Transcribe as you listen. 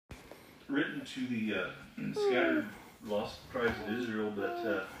written to the scattered lost tribes of Israel,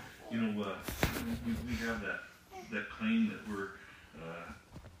 but we have that claim that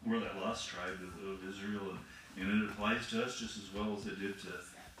we're that lost tribe of Israel, and it applies to us just as well as it did to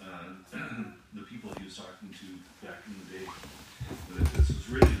the people he was talking to back in the day. But this was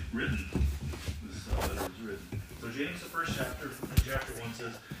written. This letter was written. So James, the first chapter 1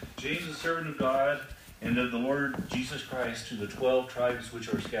 says, James, a servant of God and of the Lord Jesus Christ, to the 12 tribes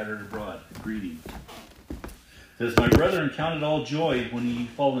which are scattered abroad, greeting. It says, my brethren, count it all joy when ye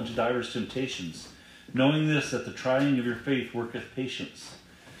fall into divers temptations, knowing this, that the trying of your faith worketh patience.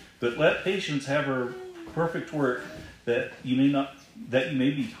 But let patience have her perfect work, that you may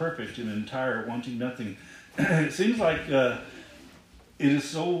be perfect and entire, wanting nothing. It seems like it is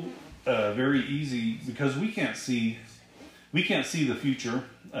so very easy, because we can't see the future.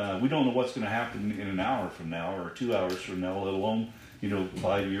 We don't know what's going to happen in an hour from now or 2 hours from now, let alone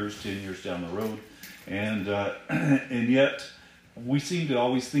 5 years, 10 years down the road, and yet we seem to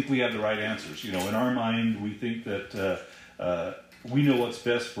always think we have the right answers. In our mind, we think that we know what's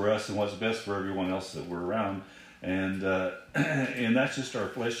best for us and what's best for everyone else that we're around, and that's just our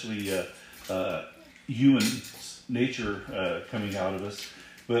fleshly human nature coming out of us.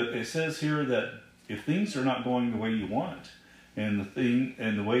 But it says here that if things are not going the way you want, and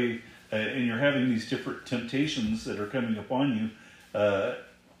you're having these different temptations that are coming upon you,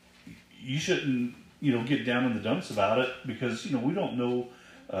 you shouldn't get down in the dumps about it, because we don't know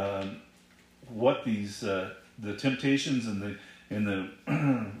what these the temptations and the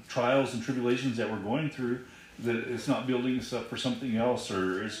trials and tribulations that we're going through, that it's not building us up for something else,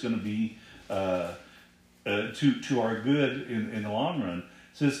 or it's going to be to our good in the long run.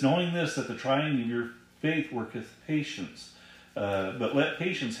 It says, knowing this, that the trying of your faith worketh patience. But let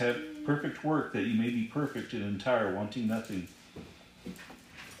patience have perfect work, that you may be perfect and entire, wanting nothing.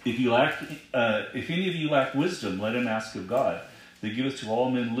 If any of you lack wisdom, let him ask of God, that giveth to all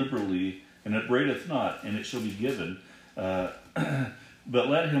men liberally, and upbraideth not, and it shall be given. But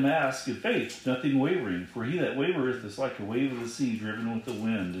let him ask in faith, nothing wavering. For he that wavereth is like a wave of the sea, driven with the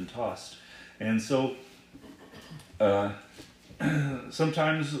wind and tossed. And so,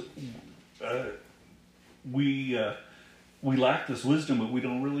 sometimes we lack this wisdom, but we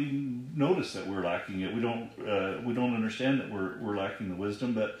don't really notice that we're lacking it. We don't understand that we're lacking the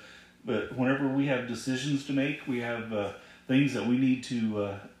wisdom. But whenever we have decisions to make, we have things that we need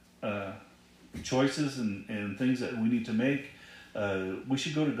to choices and things that we need to make. We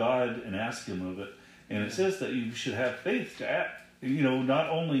should go to God and ask Him of it. And it says that you should have faith to act. Not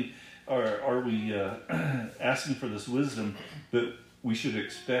only are we asking for this wisdom, but we should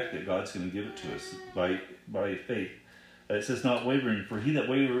expect that God's going to give it to us by faith. It says, not wavering, for he that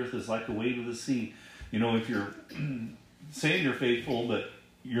wavereth is like a wave of the sea. If you're saying you're faithful, but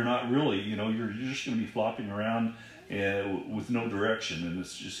you're not really, you're just going to be flopping around with no direction, and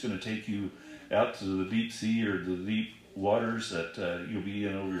it's just going to take you out to the deep sea or the deep waters that you'll be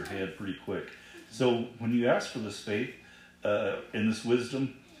in over your head pretty quick. So when you ask for this faith and this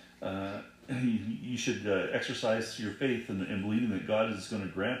wisdom, you should exercise your faith and believing that God is going to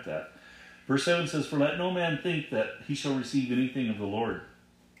grant that. Verse 7 says, for let no man think that he shall receive anything of the Lord.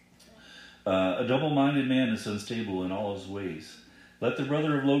 A double-minded man is unstable in all his ways. Let the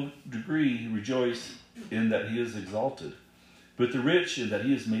brother of low degree rejoice in that he is exalted, but the rich in that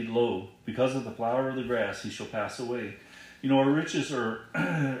he is made low. Because of the flower of the grass he shall pass away. Our riches are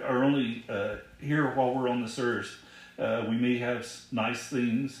only here while we're on this earth. We may have nice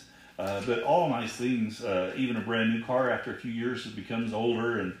things, but all nice things, even a brand new car, after a few years it becomes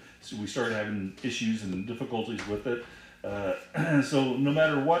older, and so we start having issues and difficulties with it. So no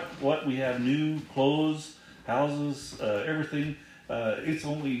matter what we have, new clothes, houses, everything, it's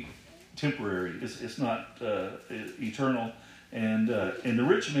only temporary. It's not eternal. And the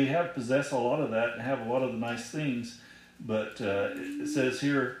rich may possess a lot of that and have a lot of the nice things, but it says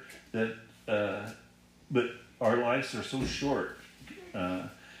here that but our lives are so short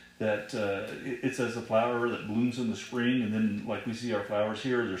that it's as a flower that blooms in the spring, and then like we see our flowers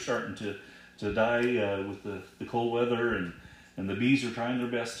here, they're starting to die with the cold weather, and the bees are trying their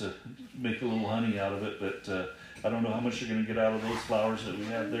best to make a little honey out of it, but I don't know how much you're going to get out of those flowers that we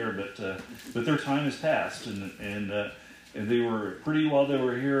have there, but their time has passed, and they were pretty while they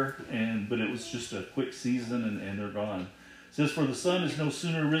were here, but it was just a quick season, and they're gone. It says, for the sun is no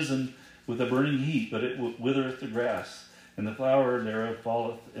sooner risen with a burning heat, but it withereth the grass, and the flower thereof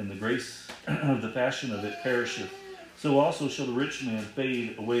falleth, and the grace of the fashion of it perisheth. So also shall the rich man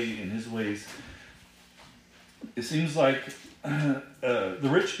fade away in his ways. It seems like the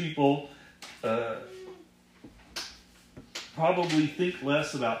rich people probably think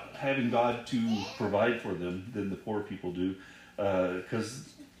less about having God to provide for them than the poor people do, because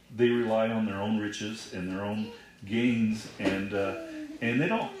they rely on their own riches and their own gains, and they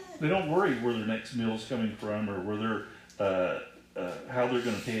don't worry where their next meal is coming from, or where how they're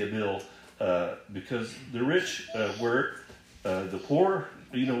going to pay a bill, because the rich, where the poor,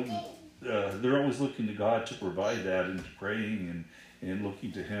 they're always looking to God to provide that, and praying and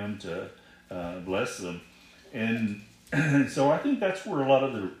looking to Him to bless them. And so I think that's where a lot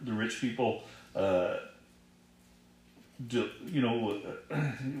of the rich people, it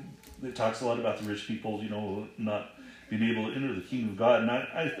talks a lot about the rich people, not being able to enter the kingdom of God. And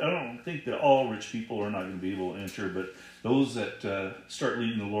I don't think that all rich people are not going to be able to enter, but those that start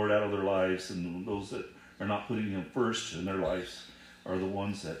leaving the Lord out of their lives, and those that are not putting Him first in their lives, are the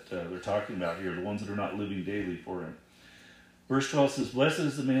ones that they're talking about here, the ones that are not living daily for Him. Verse 12 says, "Blessed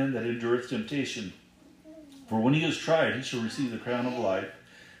is the man that endureth temptation, for when he is tried, he shall receive the crown of life,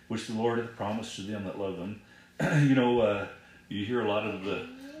 which the Lord hath promised to them that love Him." You hear a lot of the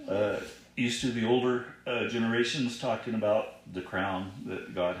used to the older generations talking about the crown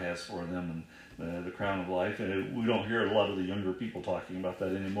that God has for them, and the crown of life. And we don't hear a lot of the younger people talking about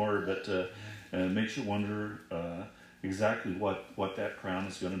that anymore, but it makes you wonder exactly what that crown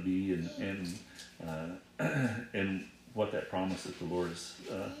is going to be, and what that promise that the Lord is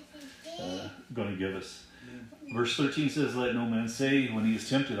going to give us. Verse 13 says, "Let no man say when he is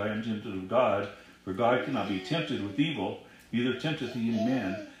tempted, I am tempted of God, for God cannot be tempted with evil, neither tempteth he any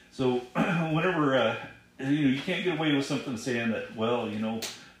man." So whenever you can't get away with something saying that, well,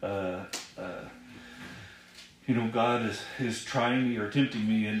 God is trying me or tempting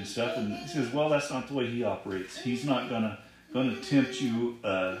me and stuff, and He says, well, that's not the way He operates. He's not gonna tempt you.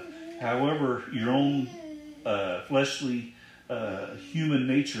 However, your own fleshly human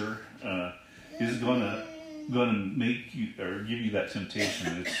nature is gonna make you or give you that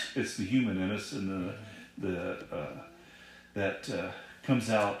temptation. It's the human in us, and that comes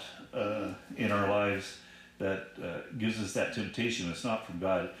out in our lives that gives us that temptation. It's not from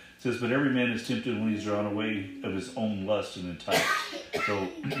God. It says, "But every man is tempted when he's drawn away of his own lust and enticed." So,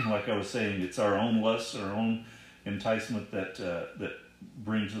 like I was saying, it's our own lust, our own enticement that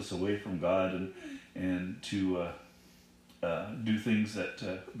brings us away from God and to do things that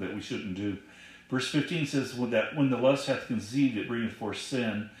we shouldn't do. Verse 15 says, "That when the lust hath conceived, it bringeth forth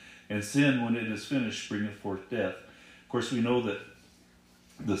sin, and sin, when it is finished, bringeth forth death." Of course, we know that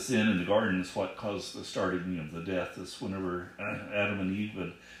the sin in the garden is what caused the starting of the death. It's whenever Adam and Eve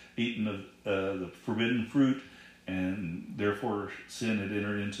had eaten of the forbidden fruit, and therefore sin had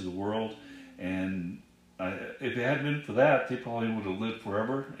entered into the world. And if it hadn't been for that, they probably would have lived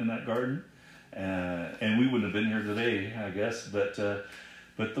forever in that garden, and we wouldn't have been here today, I guess. But the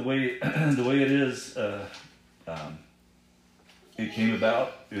way it is, it came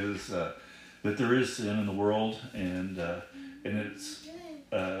about is that there is sin in the world, and it's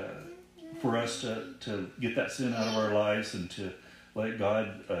for us to get that sin out of our lives and to let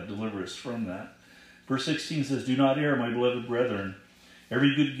God deliver us from that. Verse 16 says, "Do not err, my beloved brethren.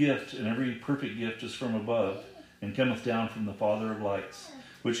 Every good gift and every perfect gift is from above, and cometh down from the Father of lights,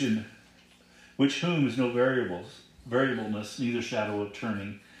 which whom is no variableness, neither shadow of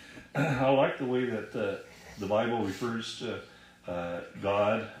turning." I like the way that the Bible refers to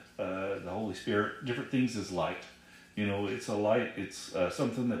God, the Holy Spirit, different things as light. It's a light. It's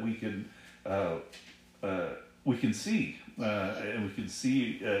something that we can see, and we can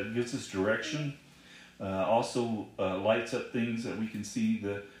see gives us direction. Also lights up things that we can see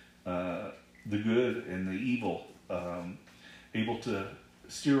the good and the evil, able to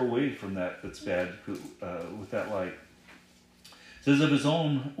steer away from that's bad with that light. It says, "Of His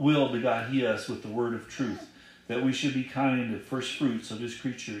own will begot He us with the word of truth, that we should be kind of first fruits of His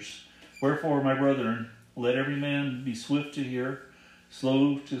creatures. Wherefore, my brethren, let every man be swift to hear,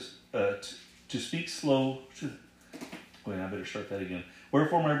 slow to speak, slow to..." Wait, I better start that again.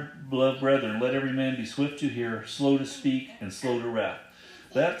 "Wherefore, my beloved brethren, let every man be swift to hear, slow to speak, and slow to wrath."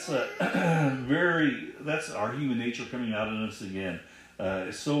 That's that's our human nature coming out in us again.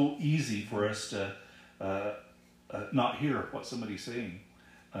 It's so easy for us to not hear what somebody's saying,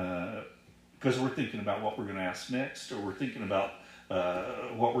 because we're thinking about what we're going to ask next, or we're thinking about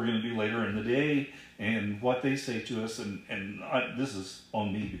what we're going to do later in the day, and what they say to us. And this is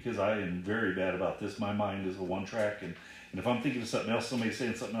on me, because I am very bad about this. My mind is a one track, and if I'm thinking of something else, somebody's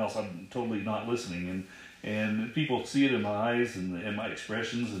saying something else, I'm totally not listening. And people see it in my eyes and my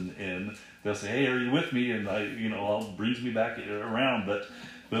expressions, and they'll say, "Hey, are you with me?" And all brings me back around. But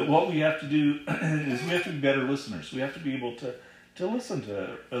what we have to do is we have to be better listeners. We have to be able to listen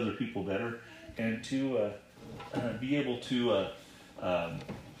to other people better, and to be able to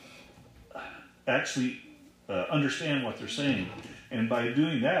actually understand what they're saying. And by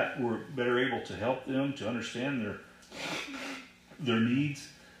doing that, we're better able to help them to understand their needs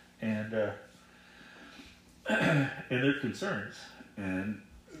and their concerns, and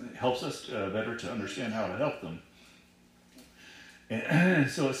it helps us better to understand how to help them. And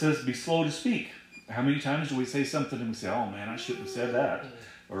so it says, be slow to speak. How many times do we say something and we say, oh man, I shouldn't have said that,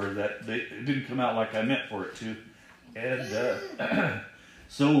 or that it didn't come out like I meant for it to? And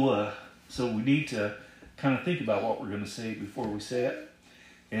so we need to kind of think about what we're going to say before we say it.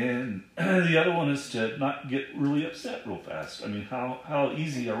 And the other one is to not get really upset real fast. I mean, how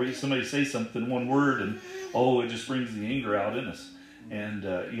easy are we? Somebody say something, one word, and it just brings the anger out in us. And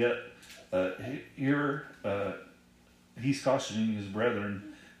yet here he's cautioning his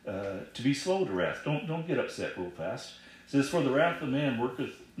brethren to be slow to wrath. Don't get upset real fast. It says, for the wrath of man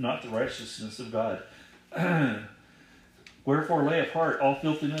worketh not the righteousness of God. Wherefore lay apart all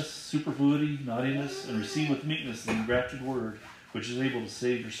filthiness, superfluity, naughtiness, and receive with meekness the engrafted word, which is able to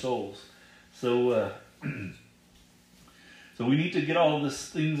save your souls. So so we need to get all of these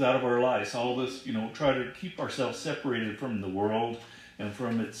things out of our lives, all this, try to keep ourselves separated from the world and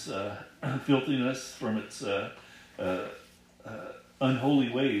from its filthiness, from its unholy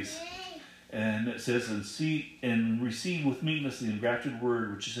ways. And it says, and receive with meekness the engrafted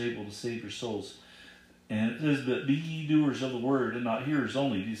word, which is able to save your souls. And it says, but be ye doers of the word, and not hearers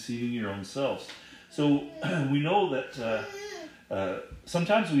only, deceiving your own selves. So we know that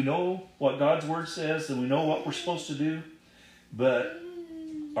sometimes we know what God's word says, and we know what we're supposed to do, but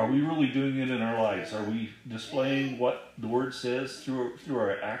are we really doing it in our lives? Are we displaying what the word says through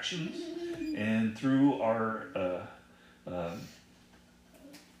our actions and through our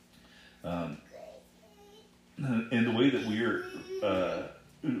in the way that we are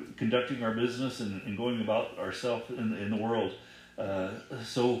conducting our business and going about ourselves in the world?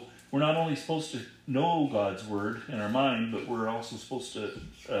 So we're not only supposed to know God's word in our mind, but we're also supposed to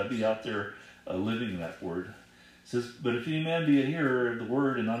be out there living that word. It says, but if any man be a hearer of the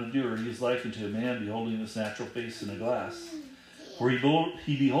word and not a doer, he is likened to a man beholding his natural face in a glass. For he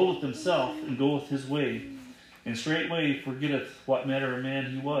beholdeth himself and goeth his way, and straightway forgetteth what manner of man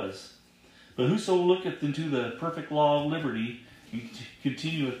he was. But whoso looketh into the perfect law of liberty, and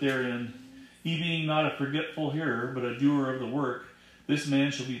continueth therein, he being not a forgetful hearer, but a doer of the work, this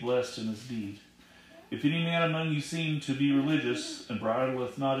man shall be blessed in his deed. If any man among you seem to be religious, and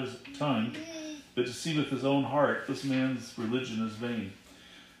bridleth not his tongue, but deceiveth his own heart, this man's religion is vain.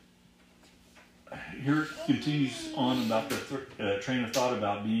 Here it continues on about the train of thought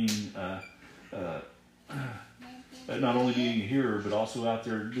about being not only being a hearer, but also out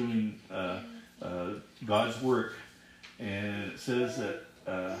there doing God's work. And it says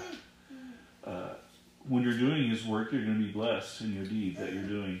that when you're doing his work, you're going to be blessed in your deed that you're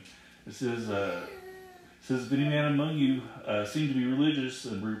doing. It says, if any man among you seem to be religious,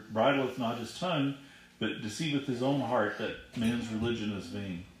 and bridleth not his tongue, but deceiveth his own heart, that man's religion is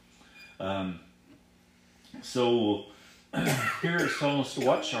vain. So here it's telling us to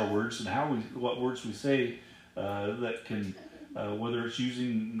watch our words and what words we say that can, whether it's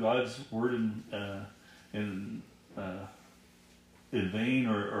using God's word in vain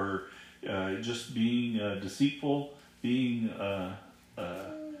or just being deceitful, being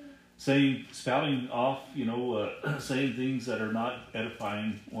spouting off, saying things that are not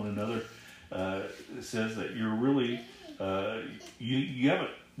edifying one another. It says that you're really you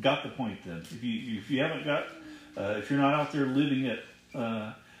haven't got the point. Then if you haven't got if you're not out there living it,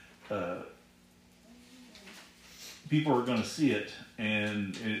 people are going to see it,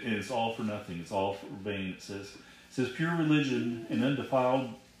 and it's all for nothing. It's all for vain. It says pure religion and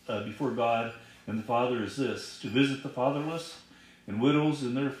undefiled before God and the Father is this: to visit the fatherless and widows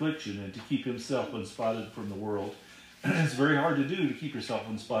in their affliction, and to keep himself unspotted from the world. It's very hard to do, to keep yourself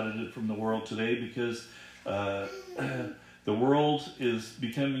unspotted from the world today, because the world is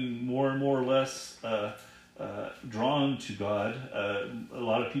becoming more and more less drawn to God. A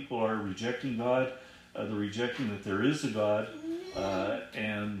lot of people are rejecting God. They're rejecting that there is a God,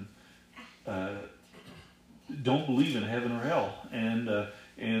 and don't believe in heaven or hell.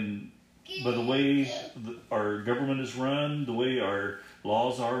 And by the way our government is run, the way our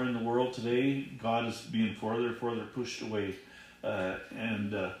laws are in the world today, God is being further and further pushed away.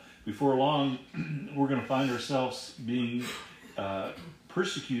 And before long, we're going to find ourselves being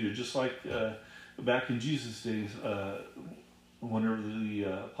persecuted, just like back in Jesus' days, whenever the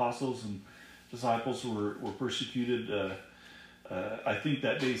apostles and disciples were persecuted. I think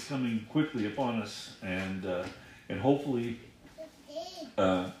that day is coming quickly upon us, and hopefully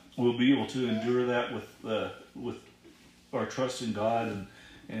we'll be able to endure that with our trust in God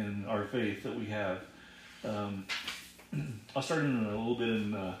and our faith that we have. I'll start in a little bit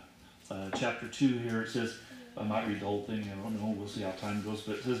in chapter 2 here. It says, I might read the whole thing, I don't know, we'll see how time goes,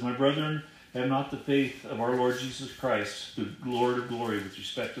 but it says, My brethren, have not the faith of our Lord Jesus Christ, the Lord of glory, with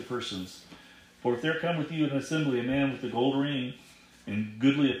respect to persons. For if there come with you in an assembly a man with a gold ring and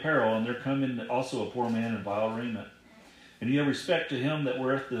goodly apparel, and there come in also a poor man in vile raiment, and ye have respect to him that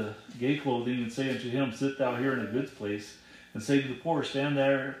weareth the gay clothing, and say unto him, Sit thou here in a good place, and say to the poor, Stand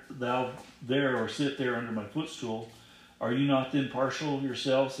thou there, or sit there under my footstool, are you not then partial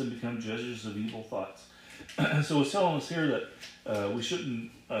yourselves and become judges of evil thoughts? So it's telling us here that we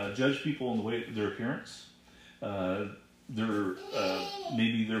shouldn't judge people in the way of their appearance, their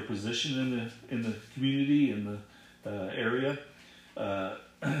maybe their position in the community, in the area,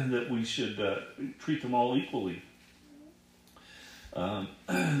 that we should treat them all equally.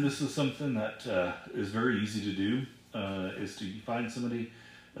 This is something that is very easy to do, is to find somebody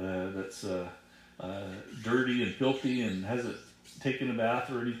that's dirty and filthy and hasn't taken a bath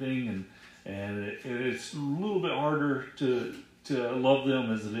or anything, and it's a little bit harder to love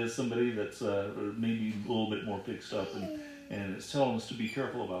them as it is somebody that's maybe a little bit more fixed up, and it's telling us to be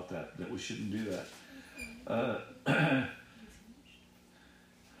careful about that we shouldn't do that.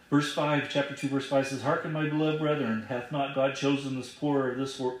 Verse 5, chapter 2, verse 5 says, Hearken, my beloved brethren, hath not God chosen this poor of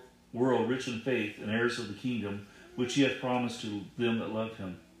this world rich in faith, and heirs of the kingdom, which he hath promised to them that love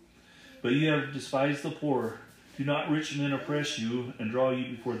him? But ye have despised the poor. Do not rich men oppress you, and draw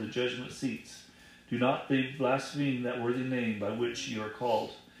you before the judgment seats? Do not they blaspheme that worthy name by which ye are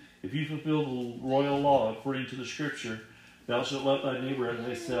called? If you fulfill the royal law according to the Scripture, Thou shalt love thy neighbor as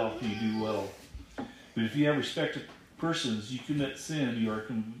thyself, and you do well. But if you have respect to persons, you commit sin, you are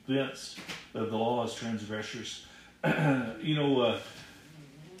convinced of the law as transgressors. How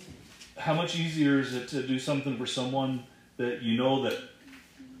much easier is it to do something for someone that you know that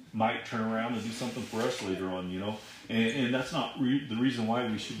might turn around and do something for us later on, and that's not the reason why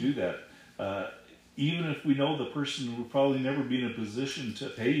we should do that. Even if we know the person will probably never be in a position to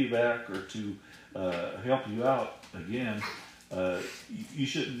pay you back or to help you out again, you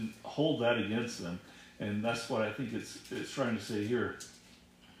shouldn't hold that against them. And that's what I think it's trying to say here.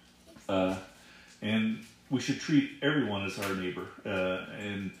 And we should treat everyone as our neighbor.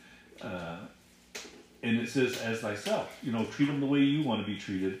 And it says, as thyself. Treat them the way you want to be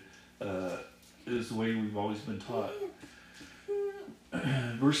treated, is the way we've always been taught.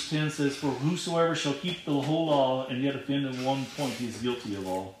 Verse 10 says, For whosoever shall keep the whole law, and yet offend in one point, he is guilty of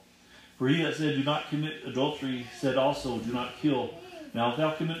all. For he that said, Do not commit adultery, said also, Do not kill. Now if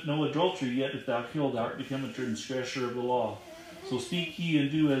thou commit no adultery, yet if thou kill, thou art become a transgressor of the law. So speak ye and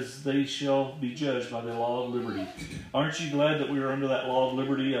do as they shall be judged by the law of liberty. Aren't you glad that we are under that law of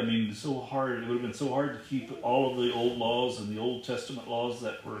liberty? I mean, so hard. It would have been so hard to keep all of the old laws and the Old Testament laws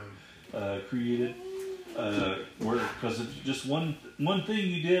that were created. Because if just one thing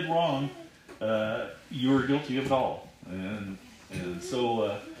you did wrong, you were guilty of it all. And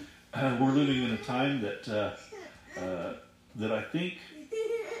so we're living in a time that I think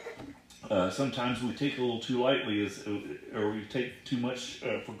sometimes we take a little too lightly, or we take too much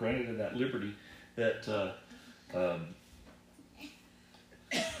for granted in that liberty that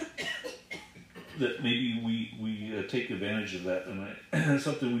that maybe we take advantage of that, and it's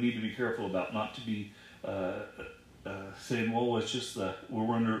something we need to be careful about, not to be saying, well, it's just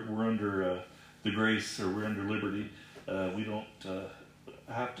we're under the grace, or we're under liberty. We don't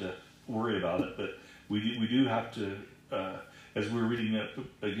have to worry about it, but we do have to. As we're reading it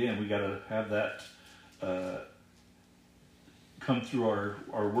again, we got to have that come through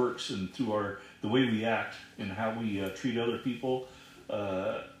our works and through the way we act and how we treat other people.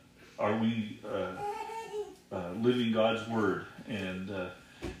 Are we living God's word? And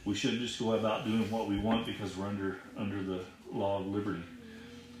we shouldn't just go about doing what we want because we're under the law of liberty.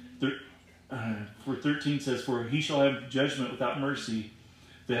 For 13 says, For he shall have judgment without mercy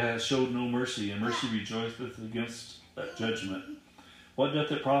that has showed no mercy, and mercy rejoiceth against that judgment. What doth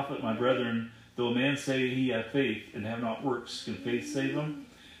it profit, my brethren, though a man say he have faith and have not works? Can faith save him?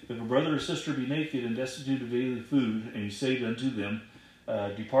 If a brother or sister be naked and destitute of daily food, and you say unto them,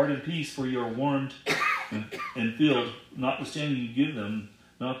 Depart in peace, for you are warmed and filled, notwithstanding you give them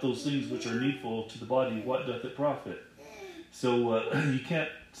not those things which are needful to the body, what doth it profit? So you can't,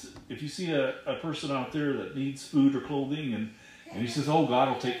 if you see a person out there that needs food or clothing, and he says, oh, God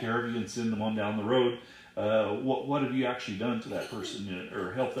will take care of you, and send them on down the road, what have you actually done to that person,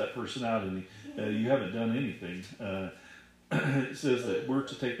 or helped that person out? And you haven't done anything. It says that we're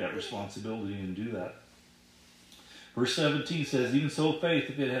to take that responsibility and do that. Verse 17 says, even so faith,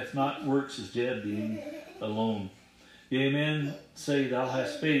 if it hath not works, is dead, being alone. Yea, men say, thou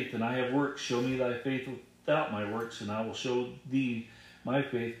hast faith, and I have works. Show me thy faith without my works, and I will show thee my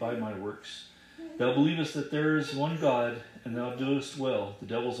faith by my works. Thou believest that there is one God, and thou doest well. The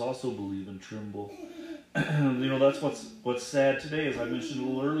devils also believe and tremble. That's what's sad today, as I mentioned a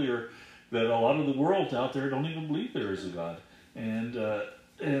little earlier, that a lot of the world out there don't even believe there is a God, and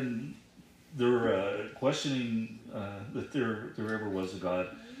they're questioning that there ever was a God,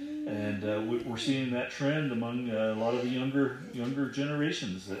 and we're seeing that trend among a lot of the younger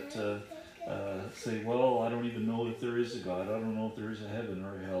generations that say, well, I don't even know if there is a God. I don't know if there is a heaven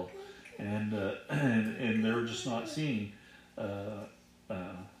or a hell, and they're just not seeing.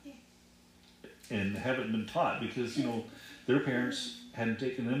 And haven't been taught because their parents hadn't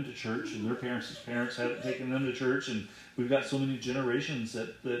taken them to church, and their parents' parents hadn't taken them to church, and we've got so many generations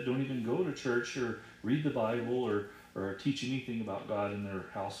that don't even go to church or read the Bible or teach anything about God in their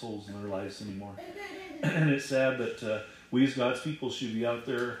households and their lives anymore. And it's sad that we as God's people should be out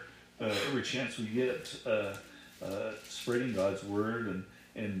there every chance we get spreading God's word,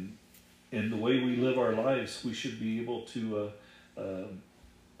 and the way we live our lives, we should be able to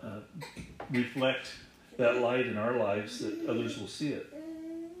reflect that light in our lives that others will see it.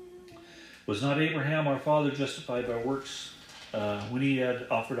 Was not Abraham our father justified by works when he had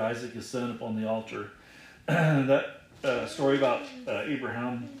offered Isaac his son upon the altar? That story about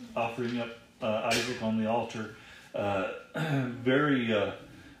Abraham offering up Isaac on the altar, very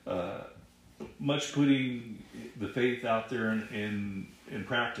much putting the faith out there in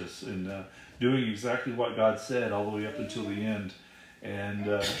practice, and doing exactly what God said all the way up until the end. And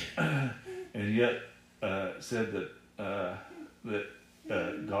yet said that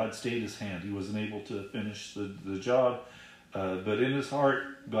God stayed his hand. He wasn't able to finish the job, but in his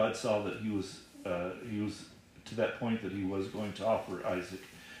heart, God saw that he was to that point that he was going to offer Isaac.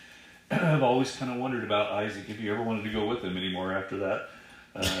 I've always kind of wondered about Isaac, if you ever wanted to go with him anymore after that.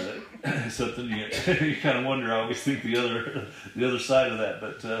 Something you kind of wonder. I always think the other side of that,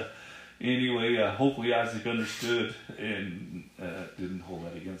 but. Anyway, hopefully Isaac understood and didn't hold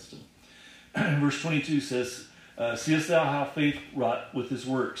that against him. Verse 22 says, seest thou how faith wrought with his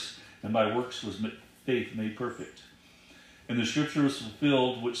works, and by works was faith made perfect. And the scripture was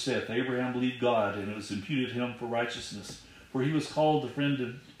fulfilled, which saith, Abraham believed God, and it was imputed him for righteousness, for he was called the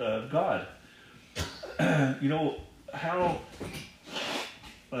friend of God. How...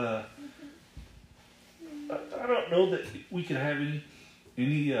 I don't know that we could have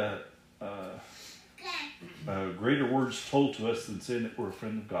any greater words told to us than saying that we're a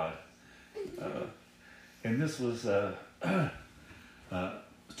friend of God. And this was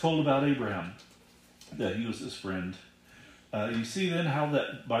told about Abraham, that he was his friend. You see then how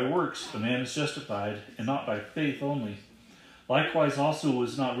that by works a man is justified, and not by faith only. Likewise also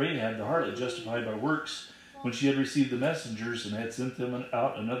was not Rahab the harlot justified by works, when she had received the messengers and had sent them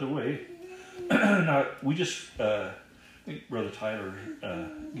out another way. Now, we just... I think Brother Tyler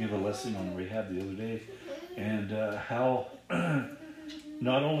gave a lesson on Rahab the other day, and how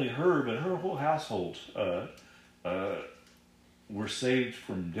not only her, but her whole household were saved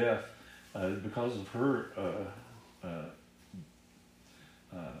from death because of her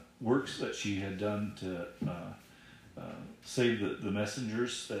works that she had done to save the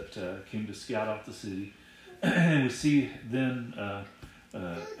messengers that came to scout out the city. And we see then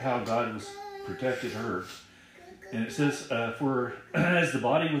how God was protected her. And it says, for as the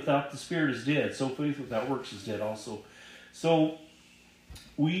body without the spirit is dead, so faith without works is dead also. So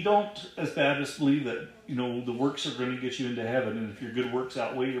we don't, as Baptists, believe that, the works are going to get you into heaven, and if your good works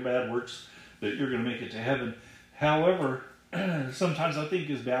outweigh your bad works, that you're going to make it to heaven. However, sometimes I think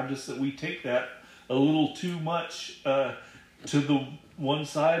as Baptists that we take that a little too much to the one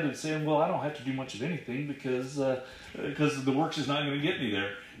side and saying, well, I don't have to do much of anything because the works is not going to get me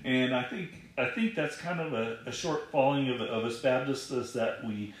there. And I think that's kind of a shortfalling of us Baptists, is that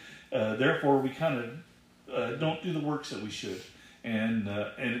we, therefore, we kind of don't do the works that we should. And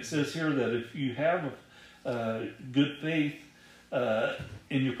it says here that if you have good faith and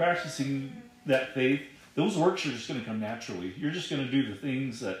you're practicing that faith, those works are just going to come naturally. You're just going to do the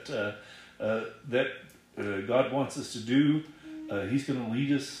things that God wants us to do. He's going to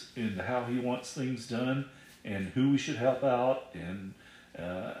lead us into how He wants things done, and who we should help out, and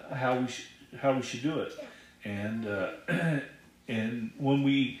how we should do it. And when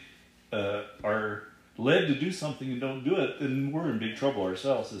we are led to do something and don't do it, then we're in big trouble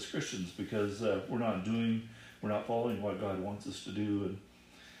ourselves as Christians, because we're not following what God wants us to do.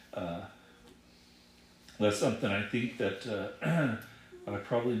 And that's something I think that I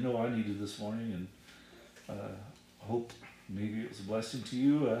probably know I needed this morning, and hope maybe it was a blessing to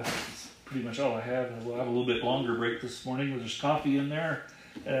you. It's pretty much all I have. We'll have a little bit longer break this morning. There's coffee in there,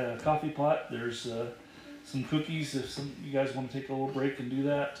 coffee pot. There's some cookies if some you guys want to take a little break and do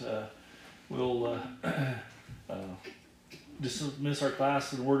that. We'll dismiss our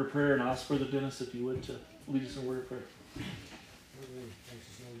class in a word of prayer, and ask Brother Dennis if you would to lead us in a word of prayer. Thanks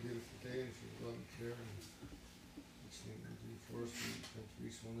for another beautiful day and for your love and care and each thing you do for us. We thank you for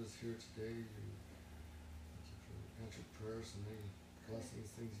each one that's here today. And thank you for answered prayers and many blessings,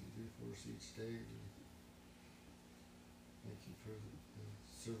 things you do for us each day. And thank you for the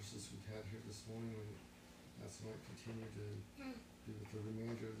services we've had here this morning, and that's might continue to be with the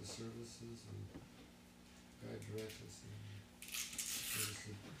remainder of the services and guide, direct us, and let us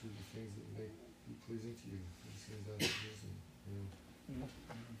to do the things that make be pleasing to you. These things that it is, and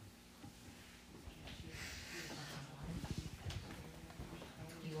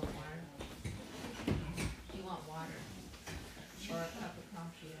Do you want water? Do you want water? Or a cup of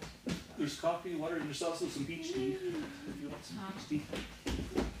coffee? There's coffee, water, and there's also some peach tea. If you want some peach tea. Do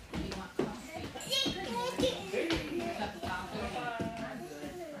you want coffee? Cup of coffee?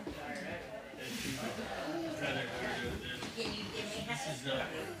 Can you give me half?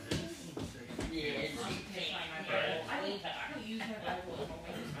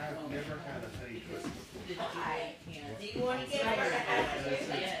 I've never had a honey twist before. Do you want to get her?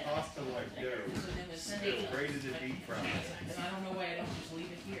 It's pasta like dough. It's braided in deep fry. And I don't know why I don't just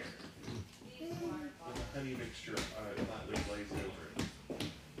leave it here. With a honey mixture lightly glazed over it.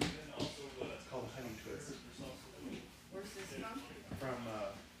 It's called a honey twist. Where's this from? From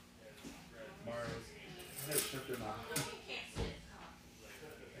Mario's. I had it shipped in all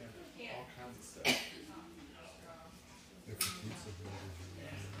kinds of stuff.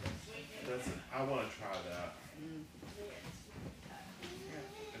 I want to try that.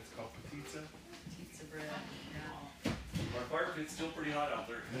 It's called Petizza. Pizza bread. Our fire pit's still pretty hot out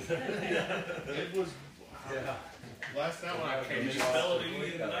there. It was. Yeah. Last night when I came in. Did you smell it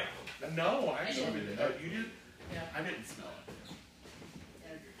in the night? No, actually, you did. Yeah. I didn't smell it.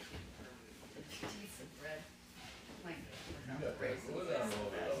 Pizza bread. Like,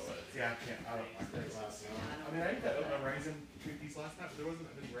 Yeah, I can't. I did last night. I mean, I ate that oatmeal raisin cookies last night, but there wasn't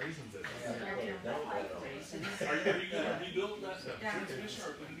any raisins in it. I like raisins. Are you gonna rebuild that transmission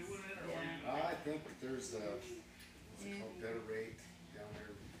or put a new one in? Or what are you I think there's a, what's it called, Better Rate down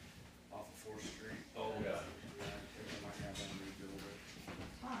there off of 4th Street. Oh, yeah. Yeah, I think I might have them rebuild it.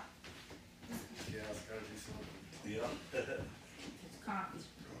 Hot. Yeah, it's gotta do something. Yeah. It's coffee.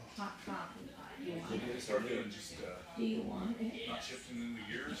 Hot coffee. Do you want it? They start doing just Do you want it? not shifting in the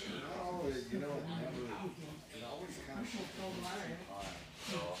gears. No, you know, it never, it always kind of shifts Cold water. high,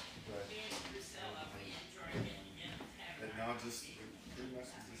 but now just, pretty much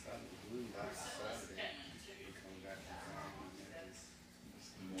just out of the blue last Saturday, we come back to town and it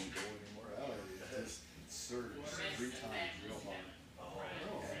won't go anymore. Well, it just surged 3 times real hard.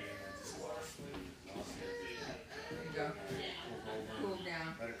 And then I just lost it. There you go. Cool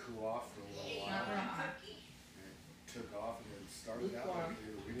down. Let it cool off for a little Not real while. hot. And it took off and it started out Lukewarm. like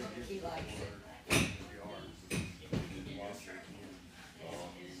we didn't get He the likes it. water in the yard. We lost it again.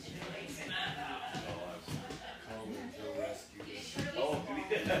 Called it Joe Rescue. Oh, did he?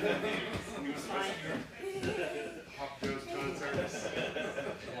 He was a rescuer. Hop Joe's Toad Service.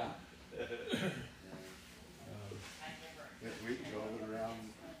 Yeah. If we drove it around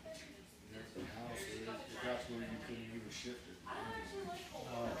the house, it got to where you couldn't even shift it.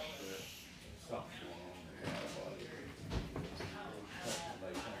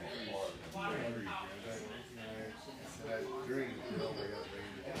 During the bill, they got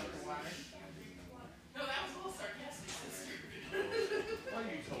rained water. No, that was a little sarcastic. Well,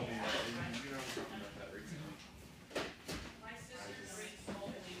 you told me that. You know, we're talking about that recently. My sister drinks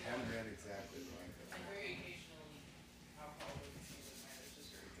only Haven't read exactly like that. like very occasionally alcohol with my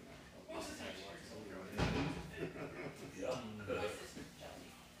sister. Most of the time she drinks only water. Yeah. My sister,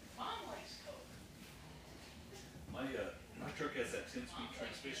 Chelsea. Mom likes Coke. My truck has that 10-speed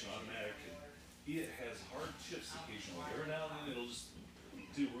transmission automatic, and it has hard shifts occasionally. Every now and then it'll just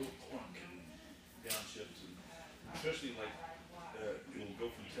do real clunk and downshift, and especially like it'll go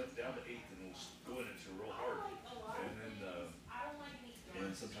from 10th down to 8th, and it'll just go in into real hard. And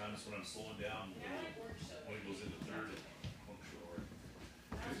then sometimes when I'm slowing down, when it goes into 3rd, it clunks real hard.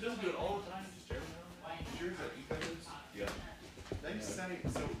 It doesn't do it all the time, just every now and then. Yours at Eco's? Yeah. They say,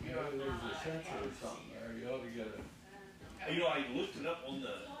 so, you know, There's a sensor or something there, you ought to get it. You know, I looked it up on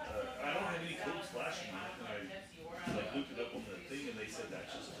the. I don't have any codes flashing on it, and I like looked it up on the thing, and they said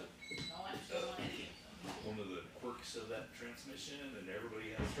that's just one of the quirks of that transmission, and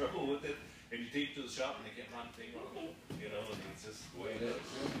everybody has trouble with it. and you take it to the shop and they can't find anything wrong with them, you know, and it's just the way it is.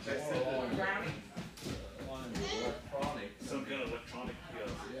 They said that electronic. Some kind of electronic,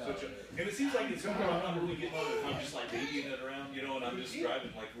 Yeah. switch up. And it seems like it's something I'm not really getting on it. I'm just like babying it around, you know, and I'm just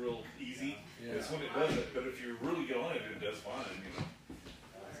driving like real easy. Yeah. It's when it does it, but if you really get on it, it does fine, you know.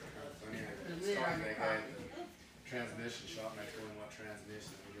 Funny, I was talking to that guy at the transmission shop, and I told him what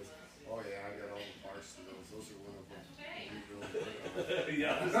transmission, and he goes, oh yeah, I got all the parts to those, those are one of them. We really good.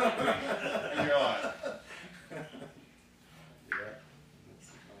 Yeah. And you're like, yeah, that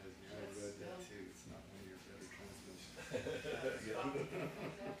surprised me, I read that too, it's not one of your better transmissions.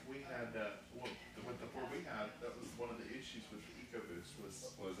 We had, before we had, that was one of the issues with the EcoBoost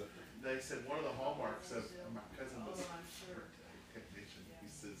was it? they said one of the hallmarks of, my cousin was a technician, he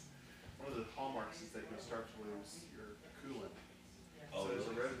says, one of the hallmarks is that you'll start to lose your coolant. Oh, So there's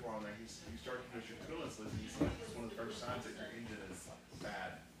a really? reservoir on there, you start to lose your coolant's losing, he's like, it's one of the first signs that your engine is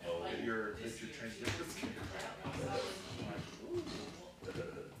bad. Oh. That your transmission's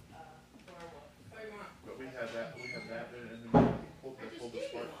But we had that, and then we pulled the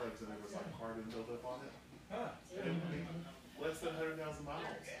spark plugs and there was like carbon buildup on it. Huh. And it less than 100,000 miles.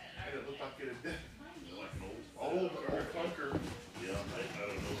 And it looked like it had been Like an old or a clunker. Yeah, I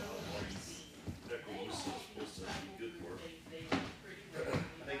don't know how long EcoBoost is supposed to be good for.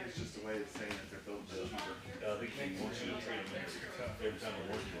 I think it's just a way of saying that they're built cheaper. I think they want you to trade them every time the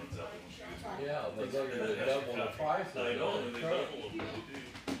warranty runs out. They want you to Yeah, but they're gonna double the price. I know, and they double them.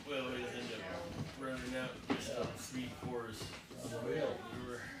 Well, we end up running out just on 3/4 On the wheel. we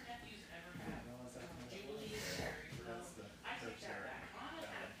were That's their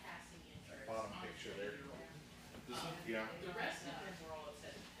bottom picture there. This one? Yeah.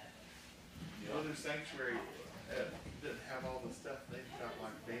 The other sanctuary didn't have all the stuff. They've got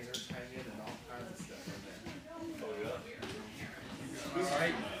like banners hanging and all kinds of stuff in there. Oh, yeah? all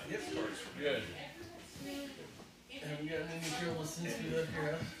right. Good. Haven't gotten any trouble since we left your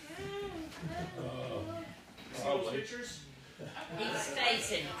house. See those pictures? He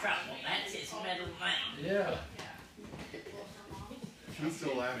stays in trouble, that's his middle name. Yeah. I'm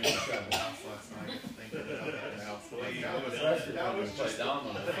still laughing at the house last night, thinking about that house. Like, That was play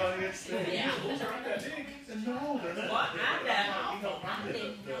dominoes. the funniest thing. Yeah. No, they're not. What, I done awful, I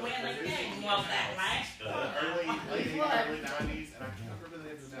didn't, well, they didn't want that last one. Late 80s, early 90s, and I can't remember the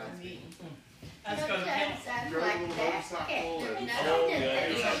ins and outs. That's gonna kill. Drove a little motorcycle and Oh, yeah.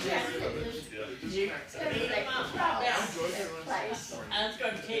 You beat him up. Yeah. I'm joking on this. I was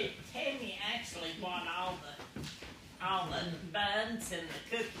gonna tell Tammy actually bought all the buns and the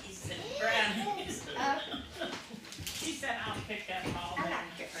cookies and brownies. She said I'll pick up all that.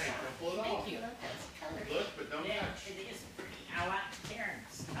 Hey, don't pull it off. Thank you. Look, but don't Yeah, touch. it is pretty. I like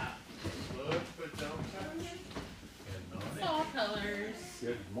Karen's stuff. Look, but don't touch. Fall colors.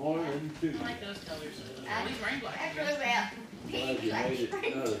 Good morning to you. I like those colors. At least rain black. I drove out pink like Glad you made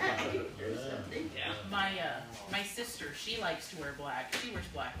it another time. springtime. Yeah. My sister, she likes to wear black. She wears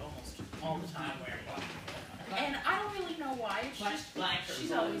black almost all the time. And I don't really know why. It's just Black or she's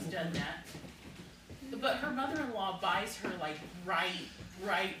blue? always done that. But her mother-in-law buys her like bright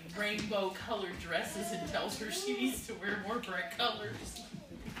rainbow colored dresses and tells her she needs to wear more bright colors.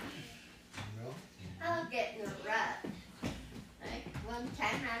 Well, I'll get in a rut. Like one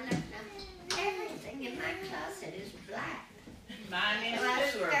time I left everything in my closet is black. Mine So I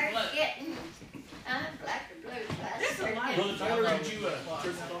is blue or started blue. getting black or blue. So I There's a started lot getting of color yellow. did you turn it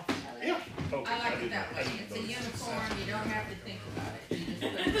off? Okay, I like it didn't- that I way. didn't It's a notice. uniform. You don't have to think about it. You just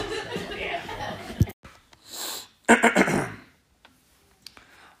put it. Yeah.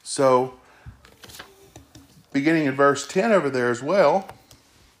 So, beginning in verse 10 over there as well,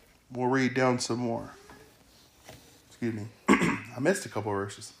 we'll read down some more. Excuse me. I missed a couple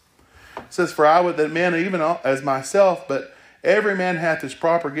verses. It says, "For I would that men, even as myself, but every man hath his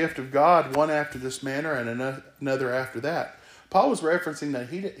proper gift of God, one after this manner, and another after that." Paul was referencing that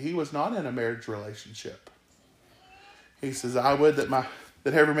he was not in a marriage relationship. He says, "I would that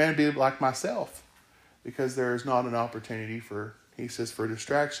every man be like myself," because there is not an opportunity for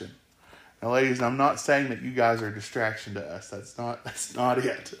distraction. Now, ladies, I'm not saying that you guys are a distraction to us. That's not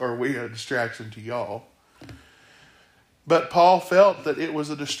it. Or we are a distraction to y'all. But Paul felt that it was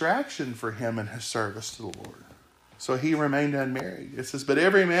a distraction for him in his service to the Lord. So he remained unmarried. It says, "But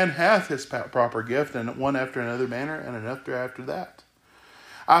every man hath his proper gift, and one after another manner, and another after that.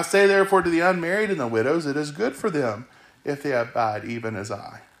 I say therefore to the unmarried and the widows, it is good for them if they abide even as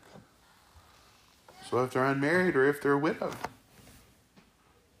I." So if they're unmarried or if they're widowed,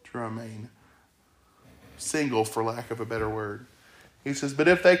 to remain single, for lack of a better word. He says, "But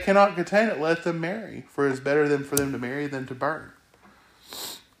if they cannot contain it, let them marry, for it is better for them to marry than to burn."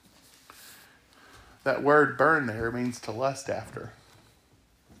 That word burn there means to lust after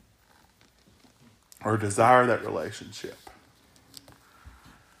or desire that relationship.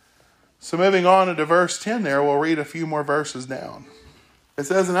 So moving on into verse 10 there, we'll read a few more verses down. It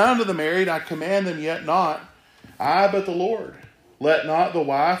says, "And unto the married I command them yet not, I but the Lord. Let not the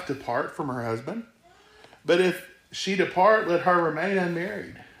wife depart from her husband. But if she depart, let her remain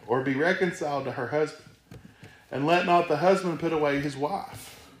unmarried, or be reconciled to her husband. And let not the husband put away his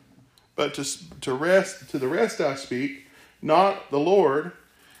wife. But to the rest I speak, not the Lord.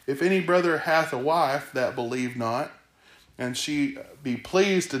 If any brother hath a wife that believe not, and she be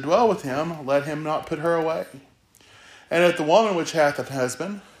pleased to dwell with him, let him not put her away. And if the woman which hath a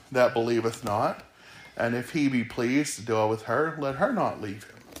husband that believeth not, and if he be pleased to dwell with her, let her not leave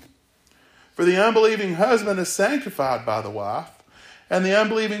him. For the unbelieving husband is sanctified by the wife, and the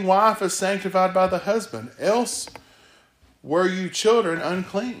unbelieving wife is sanctified by the husband. Else were you children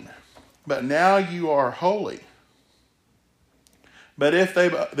unclean, but now you are holy. But if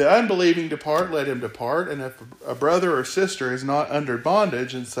the unbelieving depart, let him depart. And if a brother or sister is not under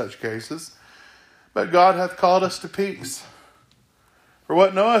bondage in such cases, but God hath called us to peace. For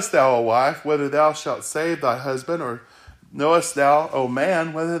what knowest thou, O wife, whether thou shalt save thy husband, or knowest thou, O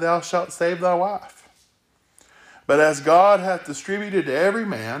man, whether thou shalt save thy wife? But as God hath distributed to every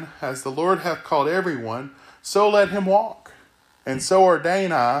man, as the Lord hath called every one, so let him walk. And so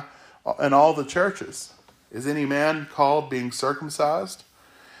ordain I in all the churches. Is any man called being circumcised?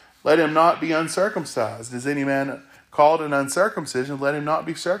 Let him not be uncircumcised. Is any man called in uncircumcision? Let him not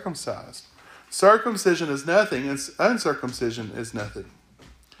be circumcised. Circumcision is nothing, and uncircumcision is nothing,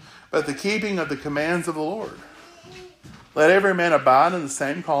 but the keeping of the commands of the Lord. Let every man abide in the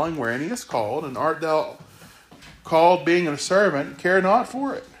same calling wherein he is called. And art thou called being a servant, care not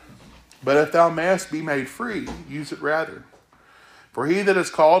for it. But if thou mayest be made free, use it rather. For he that is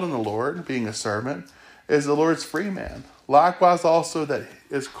called in the Lord, being a servant, is the Lord's free man. Likewise also that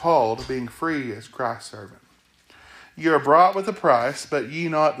is called, being free, is Christ's servant. You are bought with a price, but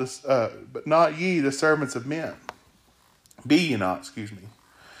not ye the servants of men. Be ye not,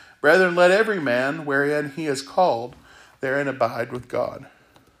 Brethren, let every man, wherein he is called, therein abide with God."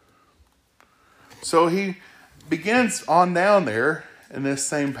 So he begins on down there in this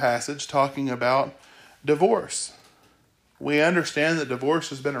same passage talking about divorce. We understand that divorce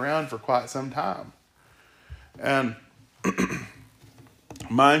has been around for quite some time. And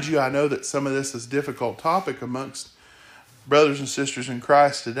mind you, I know that some of this is a difficult topic amongst brothers and sisters in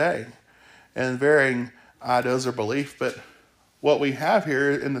Christ today, and varying ideas or belief. But what we have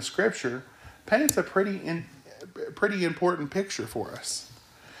here in the Scripture paints a pretty important picture for us.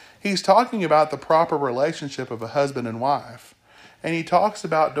 He's talking about the proper relationship of a husband and wife, and he talks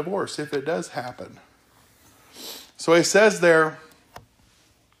about divorce if it does happen. So he says there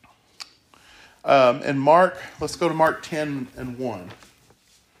in Mark, let's go to Mark 10 and 1.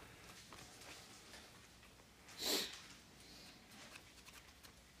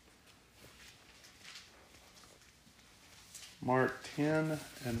 Mark 10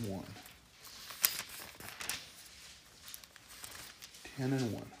 and 1. 10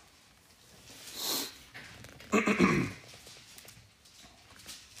 and 1. It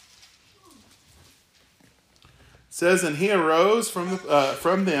says, "And he arose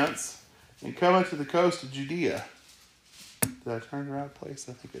from thence, and coming to the coast of Judea." Did I turn the right place?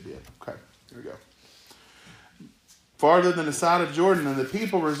 I think I did. Okay, here we go. "Farther than the side of Jordan, and the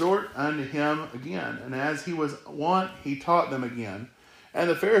people resort unto him again. And as he was wont, he taught them again. And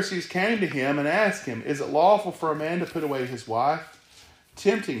the Pharisees came to him and asked him, Is it lawful for a man to put away his wife?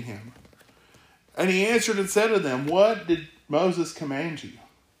 Tempting him. And he answered and said to them, What did Moses command you?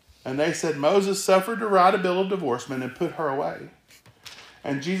 And they said, Moses suffered to write a bill of divorcement and put her away.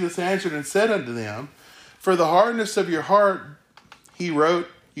 And Jesus answered and said unto them, For the hardness of your heart he wrote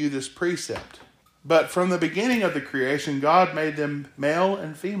you this precept. But from the beginning of the creation God made them male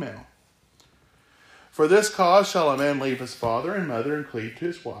and female. For this cause shall a man leave his father and mother and cleave to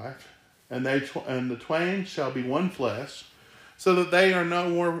his wife, and the twain shall be one flesh, so that they are no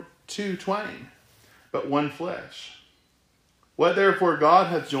more two twain, but one flesh. What therefore God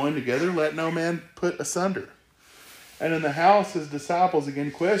hath joined together, let no man put asunder. And in the house his disciples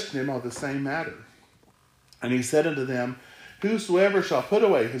again questioned him of the same matter. And he said unto them, Whosoever shall put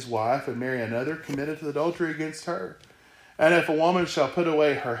away his wife and marry another committeth adultery against her. And if a woman shall put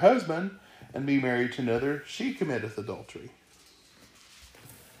away her husband and be married to another, she committeth adultery.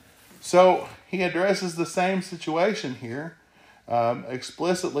 So he addresses the same situation here,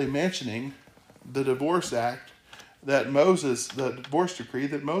 explicitly mentioning the divorce act that the divorce decree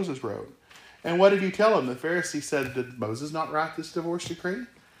that Moses wrote. And what did he tell them? The Pharisee said, Did Moses not write this divorce decree?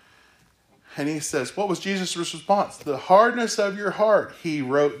 And he says, what was Jesus' response? The hardness of your heart, he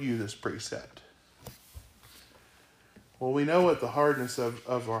wrote you this precept. Well, we know what the hardness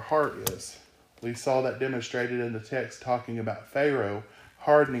of our heart is. We saw that demonstrated in the text talking about Pharaoh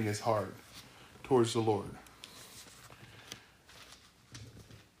hardening his heart towards the Lord.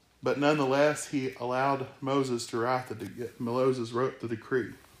 But nonetheless, he allowed Moses to write Moses wrote the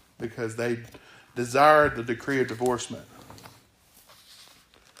decree because they desired the decree of divorcement.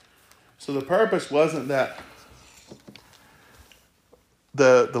 So the purpose wasn't that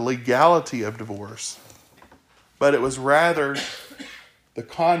the legality of divorce, but it was rather the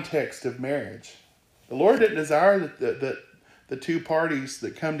context of marriage. The Lord didn't desire that the two parties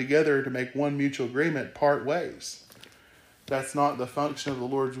that come together to make one mutual agreement part ways. That's not the function of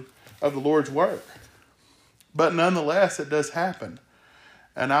the Lord's work. But nonetheless, it does happen.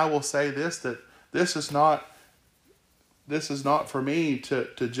 And I will say this, that this is not for me to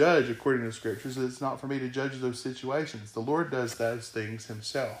judge according to the Scriptures. It's not for me to judge those situations. The Lord does those things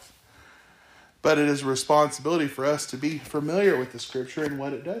himself. But it is a responsibility for us to be familiar with the Scripture and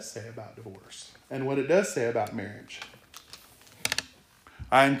what it does say about divorce and what it does say about marriage.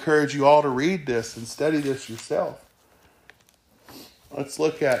 I encourage you all to read this and study this yourself. Let's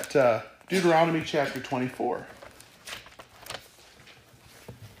look at Deuteronomy chapter 24.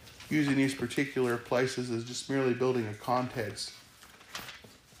 Using these particular places as just merely building a context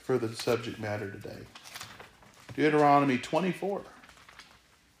for the subject matter today. Deuteronomy 24.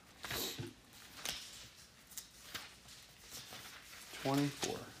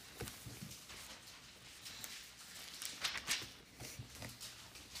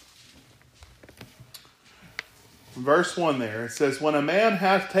 Verse 1 there, it says, when a man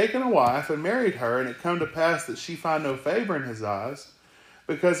hath taken a wife and married her, and it come to pass that she find no favor in his eyes,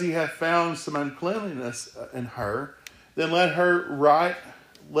 because he hath found some uncleanliness in her, then let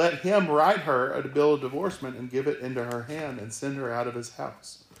him write her a bill of divorcement and give it into her hand and send her out of his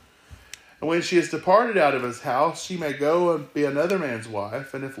house. And when she is departed out of his house, she may go and be another man's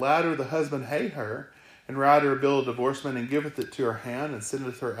wife. And if latter the husband hate her, and write her a bill of divorcement and giveth it to her hand and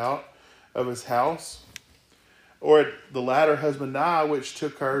sendeth her out of his house, or the latter husband die, which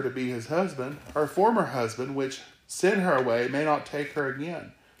took her to be his husband, her former husband, which sent her away, may not take her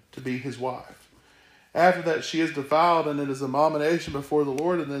again to be his wife. After that she is defiled, and it is abomination before the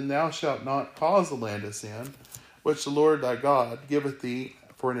Lord, and then thou shalt not cause the land to sin, which the Lord thy God giveth thee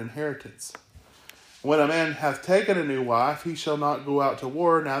for an inheritance. When a man hath taken a new wife, he shall not go out to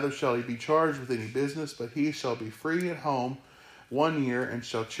war, neither shall he be charged with any business, but he shall be free at home 1 year, and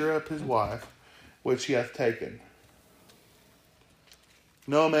shall cheer up his wife, which he hath taken.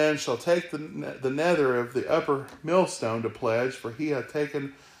 No man shall take the nether of the upper millstone to pledge, for he hath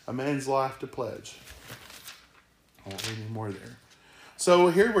taken a man's life to pledge. I won't read any more there. So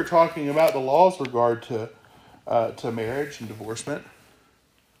here we're talking about the laws regard to marriage and divorcement.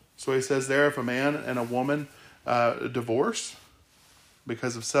 So he says there, if a man and a woman divorce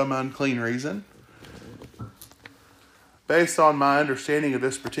because of some unclean reason, based on my understanding of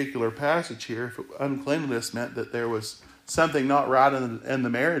this particular passage here, if uncleanliness meant that there was something not right in the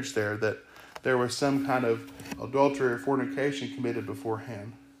marriage there, that there was some kind of adultery or fornication committed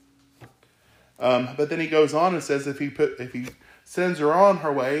beforehand. But then he goes on and says if he sends her on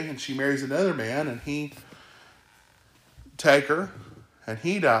her way and she marries another man and he take her and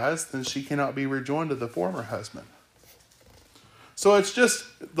he dies, then she cannot be rejoined to the former husband. So it's just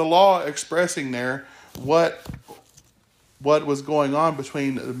the law expressing there what was going on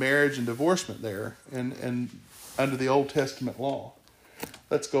between the marriage and divorcement there and under the Old Testament law.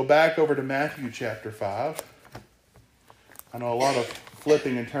 Let's go back over to Matthew chapter 5. I know a lot of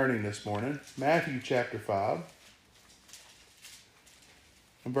flipping and turning this morning. Matthew chapter 5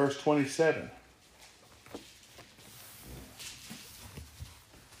 and verse 27.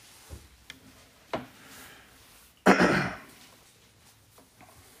 In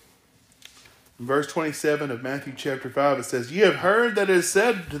verse 27 of Matthew chapter 5, it says, Ye have heard that it is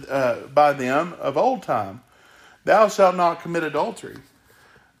said by them of old time, Thou shalt not commit adultery.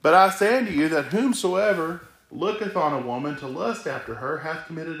 But I say unto you that whomsoever looketh on a woman to lust after her hath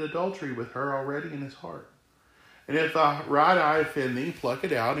committed adultery with her already in his heart. And if thy right eye offend thee, pluck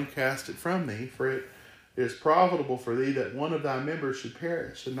it out and cast it from thee, for it is profitable for thee that one of thy members should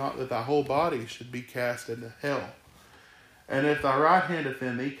perish, and not that thy whole body should be cast into hell. And if thy right hand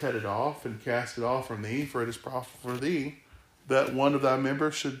offend thee, cut it off and cast it off from thee, for it is profitable for thee that one of thy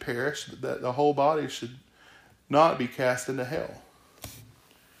members should perish, that the whole body should not be cast into hell. It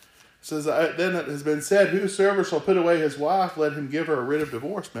says, then it has been said, Whosoever shall put away his wife, let him give her a writ of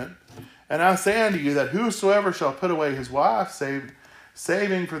divorcement. And I say unto you that whosoever shall put away his wife, save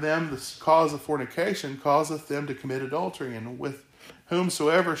saving for them the cause of fornication, causeth them to commit adultery, and with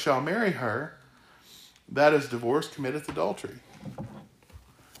whomsoever shall marry her, that is divorced, committeth adultery.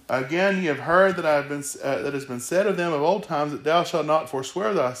 Again, ye have heard that that has been said of them of old times, that thou shalt not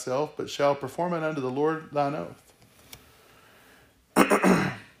forswear thyself, but shalt perform it unto the Lord thine oath.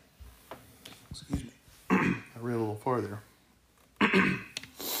 Excuse me. I read a little farther.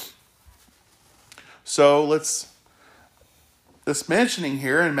 So this mentioning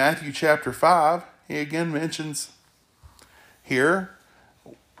here in Matthew chapter 5, he again mentions here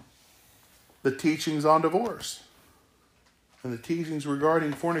the teachings on divorce and the teachings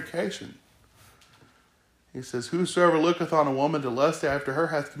regarding fornication. He says, whosoever looketh on a woman to lust after her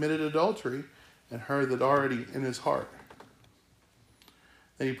hath committed adultery, and her that already in his heart.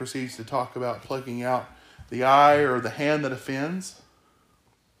 Then he proceeds to talk about plucking out the eye or the hand that offends.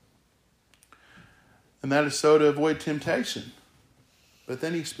 And that is so to avoid temptation. But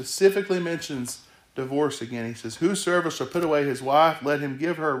then he specifically mentions divorce again. He says, whosoever shall put away his wife, let him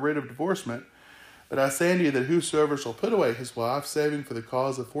give her a writ of divorcement. But I say unto you that whosoever shall put away his wife, saving for the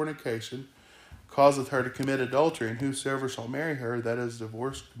cause of fornication, causeth her to commit adultery, and whosoever shall marry her, that is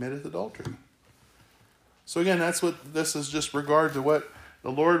divorced, committeth adultery. So again, that's what this is, just regard to what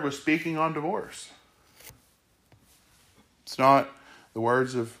the Lord was speaking on divorce. It's not the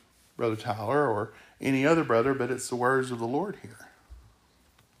words of Brother Tyler or any other brother, but it's the words of the Lord here.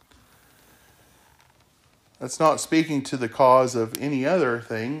 That's not speaking to the cause of any other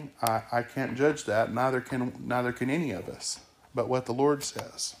thing. I can't judge that. Neither can any of us. But what the Lord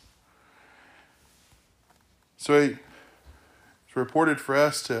says. So it's reported for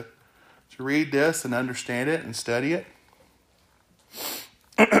us to read this and understand it and study it.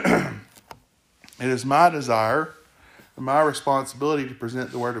 It is my desire and my responsibility to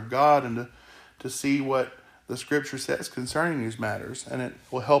present the Word of God and to see what the Scripture says concerning these matters. And it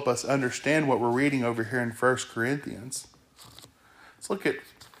will help us understand what we're reading over here in 1 Corinthians. Let's look at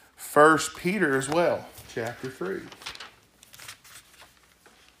 1 Peter as well, chapter 3.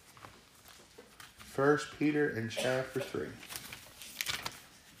 1 Peter in chapter 3.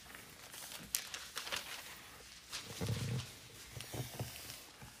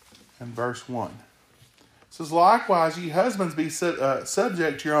 And verse 1. It says, likewise, ye husbands be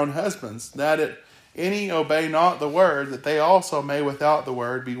subject to your own husbands, that any obey not the word, that they also may without the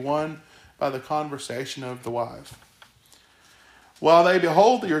word be won by the conversation of the wife. While they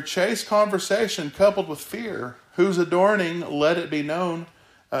behold your chaste conversation coupled with fear, whose adorning let it be known,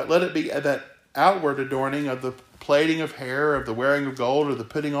 let it be that outward adorning of the plaiting of hair, of the wearing of gold, or the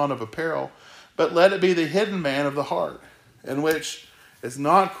putting on of apparel, but let it be the hidden man of the heart, in which is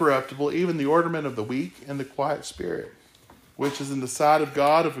not corruptible, even the ornament of the weak and the quiet spirit, which is in the sight of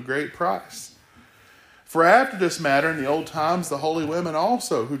God of a great price. For after this matter in the old times the holy women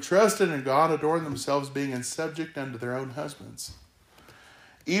also, who trusted in God, adorned themselves, being in subject unto their own husbands.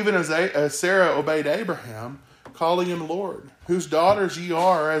 Even as Sarah obeyed Abraham, calling him Lord, whose daughters ye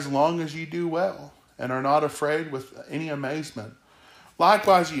are, as long as ye do well, and are not afraid with any amazement.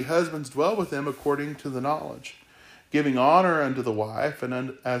 Likewise ye husbands, dwell with them according to the knowledge, giving honor unto the wife,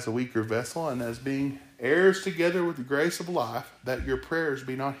 and as a weaker vessel, and as being heirs together with the grace of life, that your prayers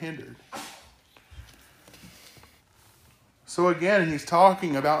be not hindered. So again, he's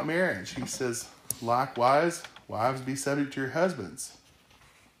talking about marriage. He says, likewise, wives, be subject to your husbands.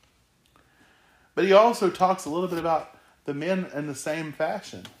 But he also talks a little bit about the men in the same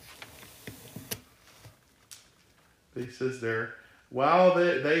fashion. He says there, while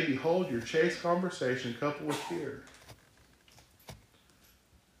they behold your chaste conversation coupled with fear. It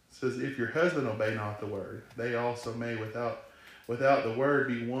says, if your husband obey not the word, they also may without the word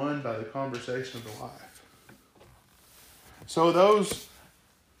be won by the conversation of the wife. So those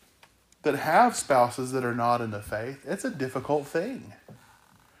that have spouses that are not in the faith, it's a difficult thing.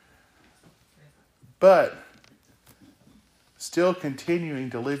 But still continuing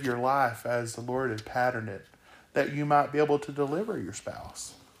to live your life as the Lord has patterned it, that you might be able to deliver your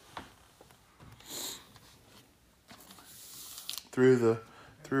spouse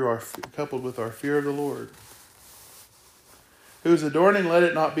coupled with our fear of the Lord. Whose adorning let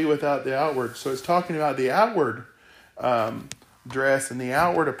it not be without the outward. So it's talking about the outward dress and the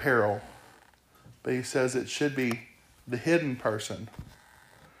outward apparel, but he says it should be the hidden person,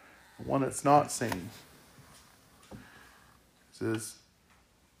 one that's not seen. It says,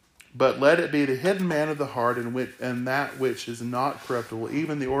 but let it be the hidden man of the heart, and that which is not corruptible,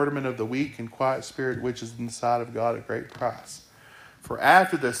 even the ornament of the weak and quiet spirit, which is in the sight of God at great price. For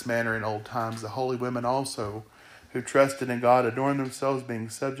after this manner in old times the holy women also, who trusted in God, adorned themselves, being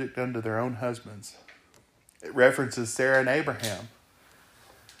subject unto their own husbands. It references Sarah and Abraham.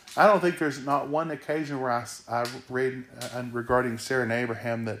 I don't think there's not one occasion where I read regarding Sarah and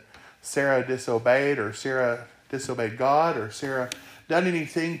Abraham that Sarah disobeyed, or Sarah disobeyed God, or Sarah done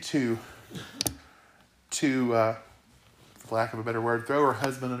anything to for lack of a better word, throw her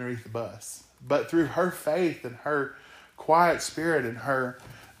husband underneath the bus. But through her faith and her quiet spirit and her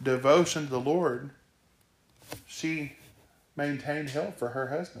devotion to the Lord, she maintained help for her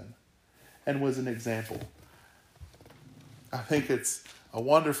husband and was an example. I think it's a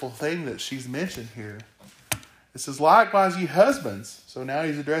wonderful thing that she's mentioned here. It says, likewise, ye husbands. So now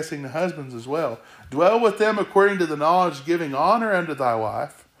he's addressing the husbands as well. Dwell with them according to the knowledge, giving honor unto thy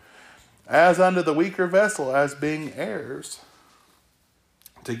wife, as unto the weaker vessel, as being heirs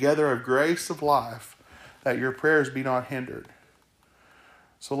together of grace of life, that your prayers be not hindered.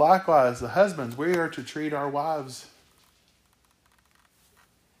 So likewise, the husbands, we are to treat our wives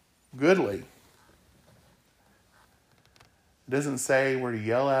goodly. It doesn't say we're to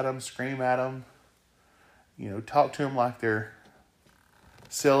yell at them, scream at them, talk to them like they're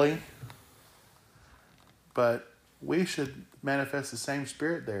silly. But we should manifest the same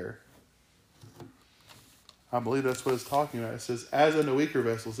spirit there. I believe that's what it's talking about. It says, as unto weaker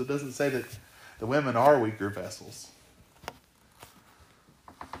vessels. It doesn't say that the women are weaker vessels.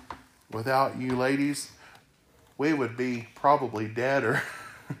 Without you ladies, we would be probably dead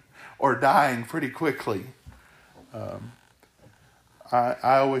or dying pretty quickly.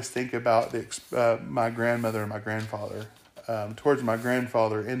 I always think about my grandmother and my grandfather. Towards my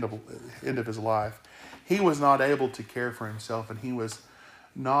grandfather, end of his life, he was not able to care for himself, and he was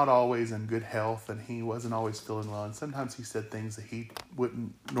not always in good health, and he wasn't always feeling well. And sometimes he said things that he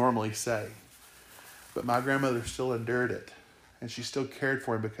wouldn't normally say. But my grandmother still endured it, and she still cared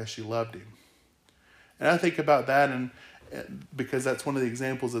for him because she loved him. And I think about that, and because that's one of the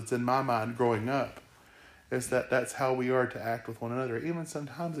examples that's in my mind growing up, is that's how we are to act with one another. Even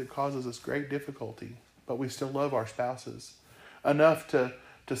sometimes it causes us great difficulty, but we still love our spouses enough to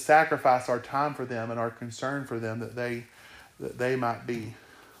sacrifice our time for them and our concern for them, that they might be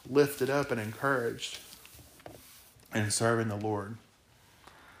lifted up and encouraged in serving the Lord.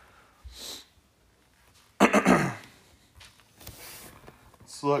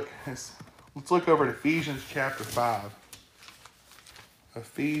 Let's look over to Ephesians chapter 5.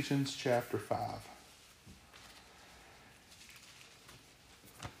 Ephesians chapter 5.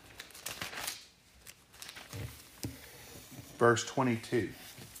 Verse 22.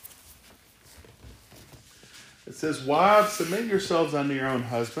 It says, wives, submit yourselves unto your own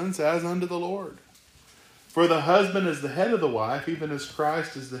husbands, as unto the Lord. For the husband is the head of the wife, even as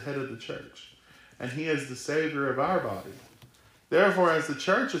Christ is the head of the church, and he is the Savior of our body. Therefore, as the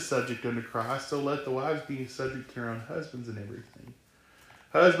church is subject unto Christ, so let the wives be subject to their own husbands in everything.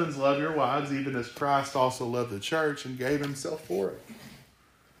 Husbands, love your wives, even as Christ also loved the church and gave himself for it,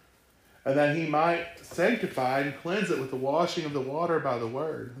 and that he might sanctify and cleanse it with the washing of the water by the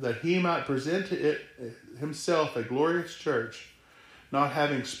word, that he might present to it himself a glorious church, not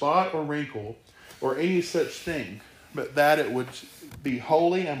having spot or wrinkle or any such thing, but that it would be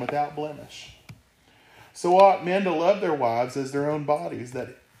holy and without blemish. So ought men to love their wives as their own bodies,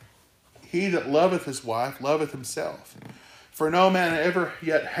 that he that loveth his wife loveth himself. For no man ever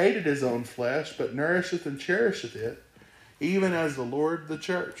yet hated his own flesh, but nourisheth and cherisheth it, even as the Lord the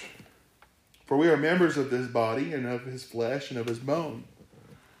church. For we are members of this body, and of his flesh, and of his bone.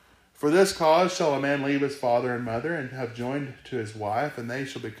 For this cause shall a man leave his father and mother, and have joined to his wife, and they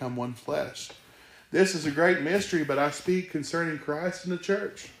shall become one flesh. This is a great mystery, but I speak concerning Christ and the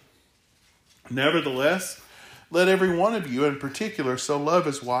church. Nevertheless, let every one of you in particular so love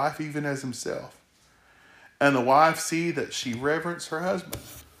his wife, even as himself. And the wife see that she reverence her husband.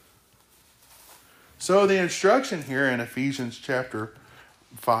 So the instruction here in Ephesians chapter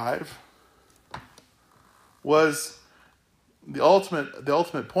 5 was the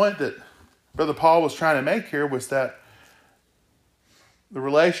ultimate point that Brother Paul was trying to make here, was that the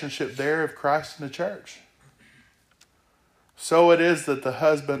relationship there of Christ and the church. So it is that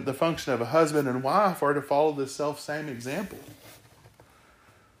the function of a husband and wife are to follow the self-same example.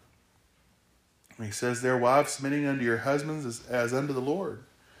 He says, their wives submitting unto your husbands as unto the Lord.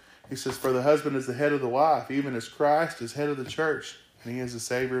 He says, for the husband is the head of the wife, even as Christ is head of the church, and he is the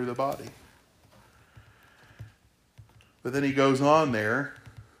Savior of the body. But then he goes on there,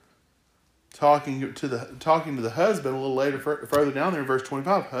 talking to the husband a little later, further down there in verse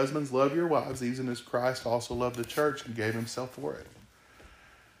 25. Husbands, love your wives, even as Christ also loved the church and gave himself for it.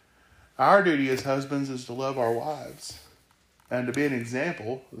 Our duty as husbands is to love our wives and to be an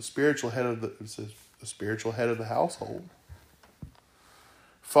example, the spiritual head of the household,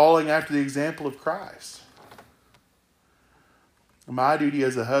 following after the example of Christ. my duty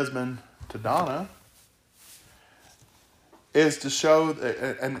as a husband to Donna is to show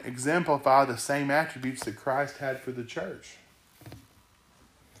and exemplify the same attributes that Christ had for the church.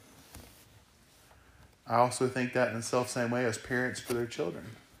 I also think that in the self-same way as parents for their children.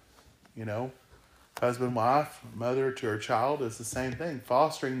 You know, husband, wife, mother to her child is the same thing.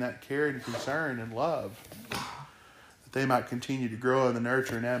 Fostering that care and concern and love that they might continue to grow in the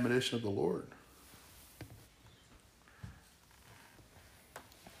nurture and admonition of the Lord.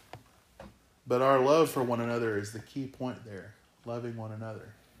 But our love for one another is the key point there. Loving one another.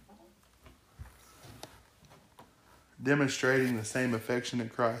 Demonstrating the same affection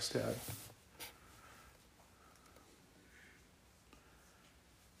that Christ had.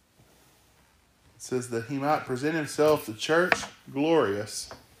 It says that he might present himself, the church, glorious,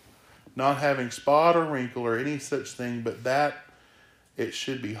 not having spot or wrinkle or any such thing, but that it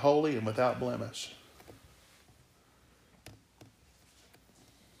should be holy and without blemish.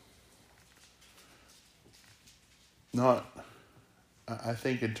 I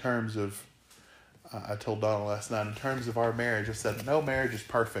think in terms of, I told Donna last night, in terms of our marriage, I said, no marriage is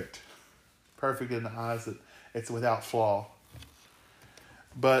perfect. Perfect in the eyes that it's without flaw.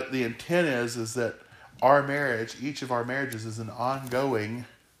 But the intent is that our marriage, each of our marriages is an ongoing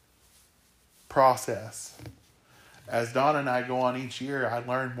process. As Donna and I go on each year, I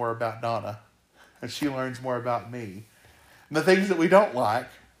learn more about Donna, and she learns more about me. And the things that we don't like,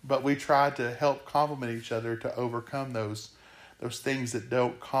 but we try to help complement each other to overcome those things that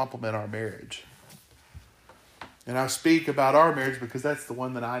don't complement our marriage. And I speak about our marriage because that's the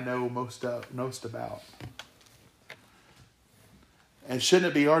one that I know most about. And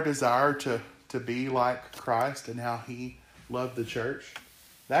shouldn't it be our desire to be like Christ and how he loved the church?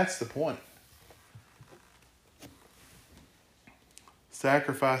 That's the point.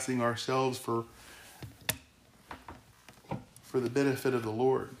 Sacrificing ourselves for the benefit of the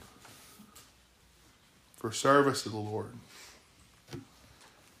Lord. For service to the Lord.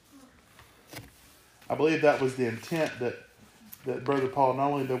 I believe that was the intent that Brother Paul, not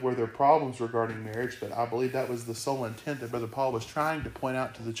only were there problems regarding marriage, but I believe that was the sole intent that Brother Paul was trying to point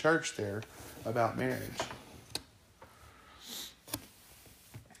out to the church there about marriage.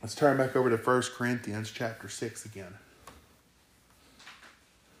 Let's turn back over to 1 Corinthians chapter 6 again.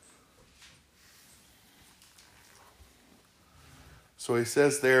 So he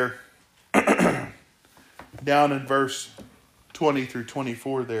says there, down in verse 20 through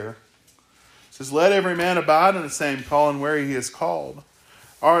 24 there, it says, let every man abide in the same calling where he is called.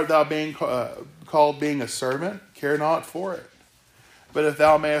 Art thou being called being a servant? Care not for it. But if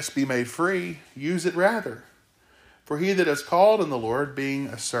thou mayest be made free, use it rather. For he that is called in the Lord, being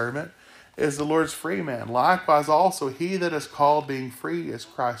a servant, is the Lord's free man. Likewise also he that is called being free is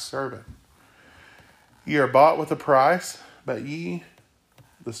Christ's servant. Ye are bought with a price, but ye,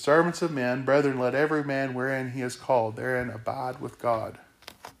 the servants of men, brethren, let every man wherein he is called, therein abide with God.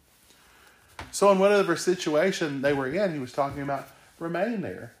 So in whatever situation they were in, he was talking about remain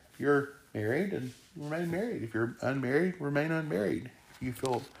there. If you're married, and remain married. If you're unmarried, remain unmarried. If you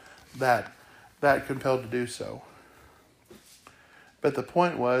feel that compelled to do so. But the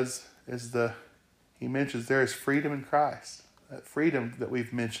point he mentions there is freedom in Christ. That freedom that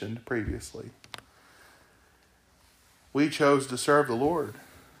we've mentioned previously. We chose to serve the Lord.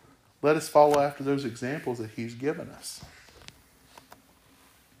 Let us follow after those examples that he's given us.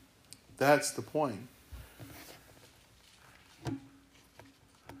 That's the point.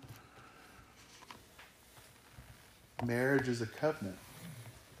 Marriage is a covenant.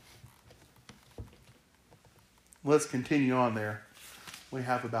 Let's continue on there. We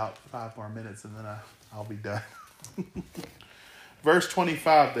have about 5 more minutes and then I'll be done. Verse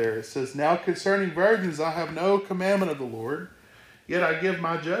 25 there, it says, now concerning virgins I have no commandment of the Lord, yet I give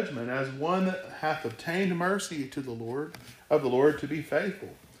my judgment as one that hath obtained mercy of the Lord to be faithful.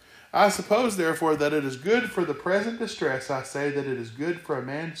 I suppose therefore that it is good for the present distress, I say that it is good for a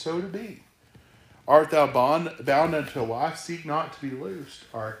man so to be. Art thou bound unto a wife, seek not to be loosed.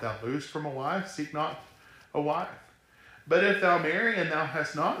 Art thou loosed from a wife, seek not a wife. But if thou marry and thou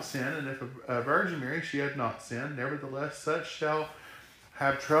hast not sinned, and if a virgin marry, she hath not sinned, nevertheless such shall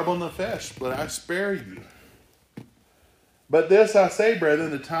have trouble in the flesh, but I spare you. But this I say,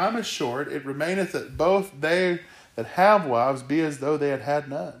 brethren, the time is short, it remaineth that both they that have wives be as though they had had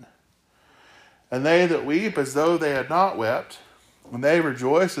none. And they that weep as though they had not wept, and they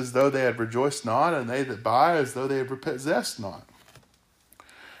rejoice as though they had rejoiced not, and they that buy as though they had possessed not.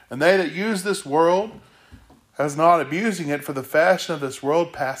 And they that use this world as not abusing it, for the fashion of this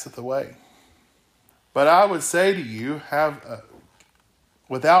world passeth away. But I would say to you,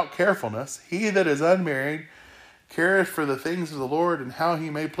 without carefulness, he that is unmarried careth for the things of the Lord, and how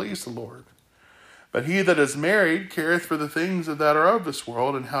he may please the Lord. But he that is married careth for the things that are of this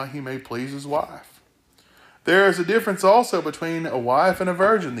world, and how he may please his wife. There is a difference also between a wife and a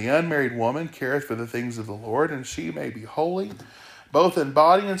virgin. The unmarried woman careth for the things of the Lord, and she may be holy, both in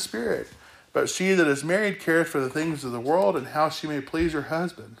body and spirit. But she that is married careth for the things of the world, and how she may please her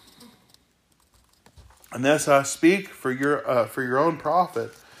husband. And this I speak for your own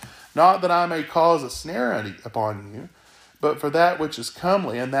profit, not that I may cause a snare upon you, but for that which is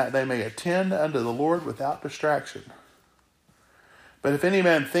comely, and that they may attend unto the Lord without distraction. But if any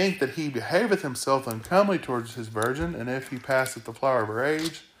man think that he behaveth himself uncomely towards his virgin, and if he passeth the flower of her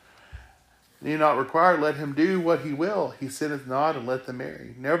age, and he not required, let him do what he will. He sinneth not, and let them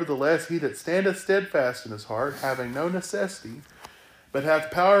marry. Nevertheless, he that standeth steadfast in his heart, having no necessity, but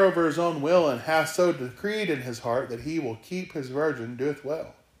hath power over his own will, and hath so decreed in his heart that he will keep his virgin, doeth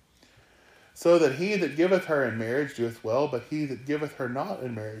well. So that he that giveth her in marriage doeth well, but he that giveth her not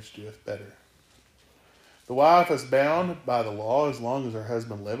in marriage doeth better. The wife is bound by the law as long as her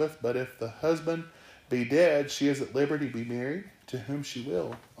husband liveth, but if the husband be dead, she is at liberty to be married to whom she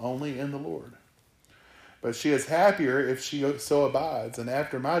will, only in the Lord. But she is happier if she so abides, and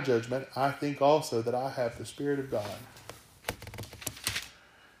after my judgment I think also that I have the Spirit of God.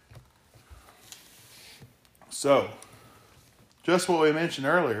 So, just what we mentioned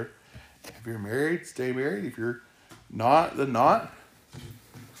earlier, if you're married, stay married. If you're not, then not.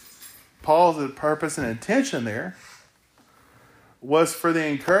 Paul's purpose and intention there was for the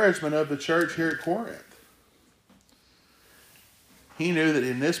encouragement of the church here at Corinth. He knew that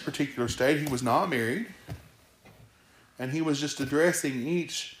in this particular state he was not married, and he was just addressing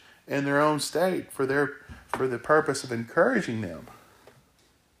each in their own state for the purpose of encouraging them.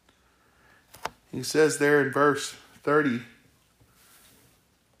 He says there in verse 30,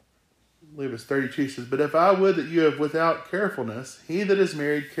 I believe it's 32, says, But if I would that you have without carefulness, he that is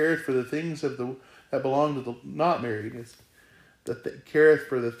married careth for the things that belong to the not married, that careth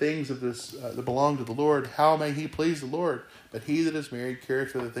for the things of this that belong to the Lord, how may he please the Lord? But he that is married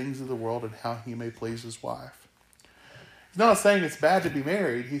careth for the things of the world, and how he may please his wife. He's not saying it's bad to be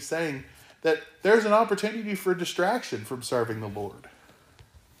married. He's saying that there's an opportunity for distraction from serving the Lord.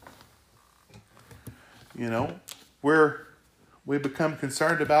 You know, we become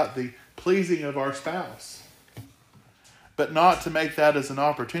concerned about the pleasing of our spouse, but not to make that as an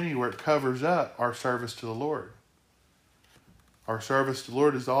opportunity where it covers up our service to the Lord. Our service to the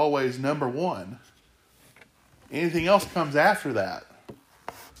Lord is always number one. Anything else comes after that.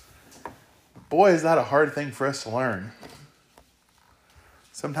 Boy, is that a hard thing for us to learn.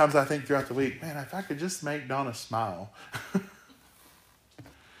 Sometimes I think throughout the week, man, if I could just make Donna smile.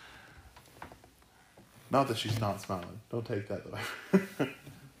 Not that she's not smiling. Don't take that though.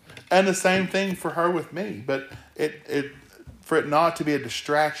 And the same thing for her with me. But for it not to be a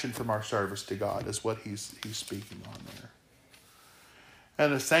distraction from our service to God is what he's speaking on there.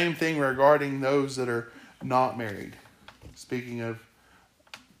 And the same thing regarding those that are not married. Speaking of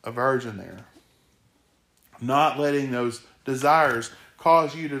a virgin there. Not letting those desires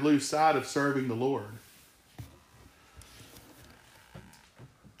cause you to lose sight of serving the Lord.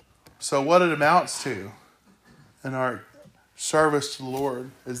 So what it amounts to in our service to the Lord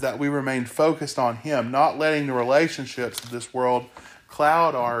is that we remain focused on Him, not letting the relationships of this world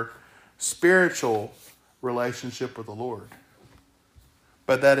cloud our spiritual relationship with the Lord.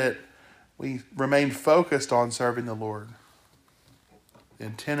 But that we remain focused on serving the Lord. The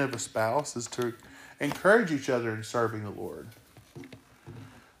intent of a spouse is to encourage each other in serving the Lord.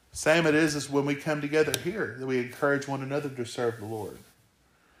 Same it is when we come together here, that we encourage one another to serve the Lord.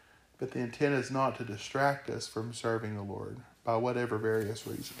 But the intent is not to distract us from serving the Lord by whatever various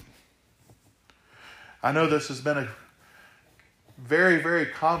reason. I know this has been a very, very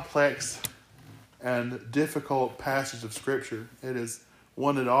complex and difficult passage of Scripture. It is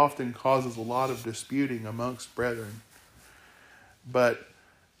one that often causes a lot of disputing amongst brethren. But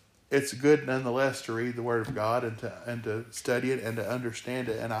it's good nonetheless to read the Word of God and to study it and to understand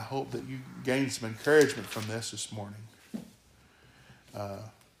it. And I hope that you gain some encouragement from this morning.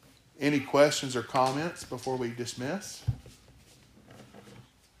 Any questions or comments before we dismiss?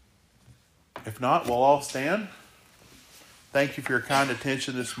 If not, we'll all stand. Thank you for your kind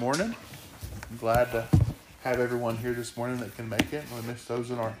attention this morning. I'm glad to have everyone here this morning that can make it. We miss those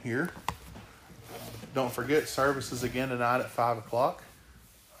that aren't here. Don't forget, services again tonight at 5 o'clock.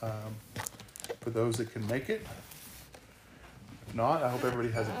 For those that can make it. If not, I hope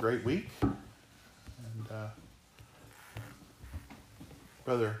everybody has a great week. And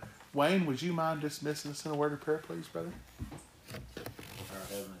Brother Wayne, would you mind dismissing us in a word of prayer, please, brother? Our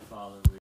Heavenly Father,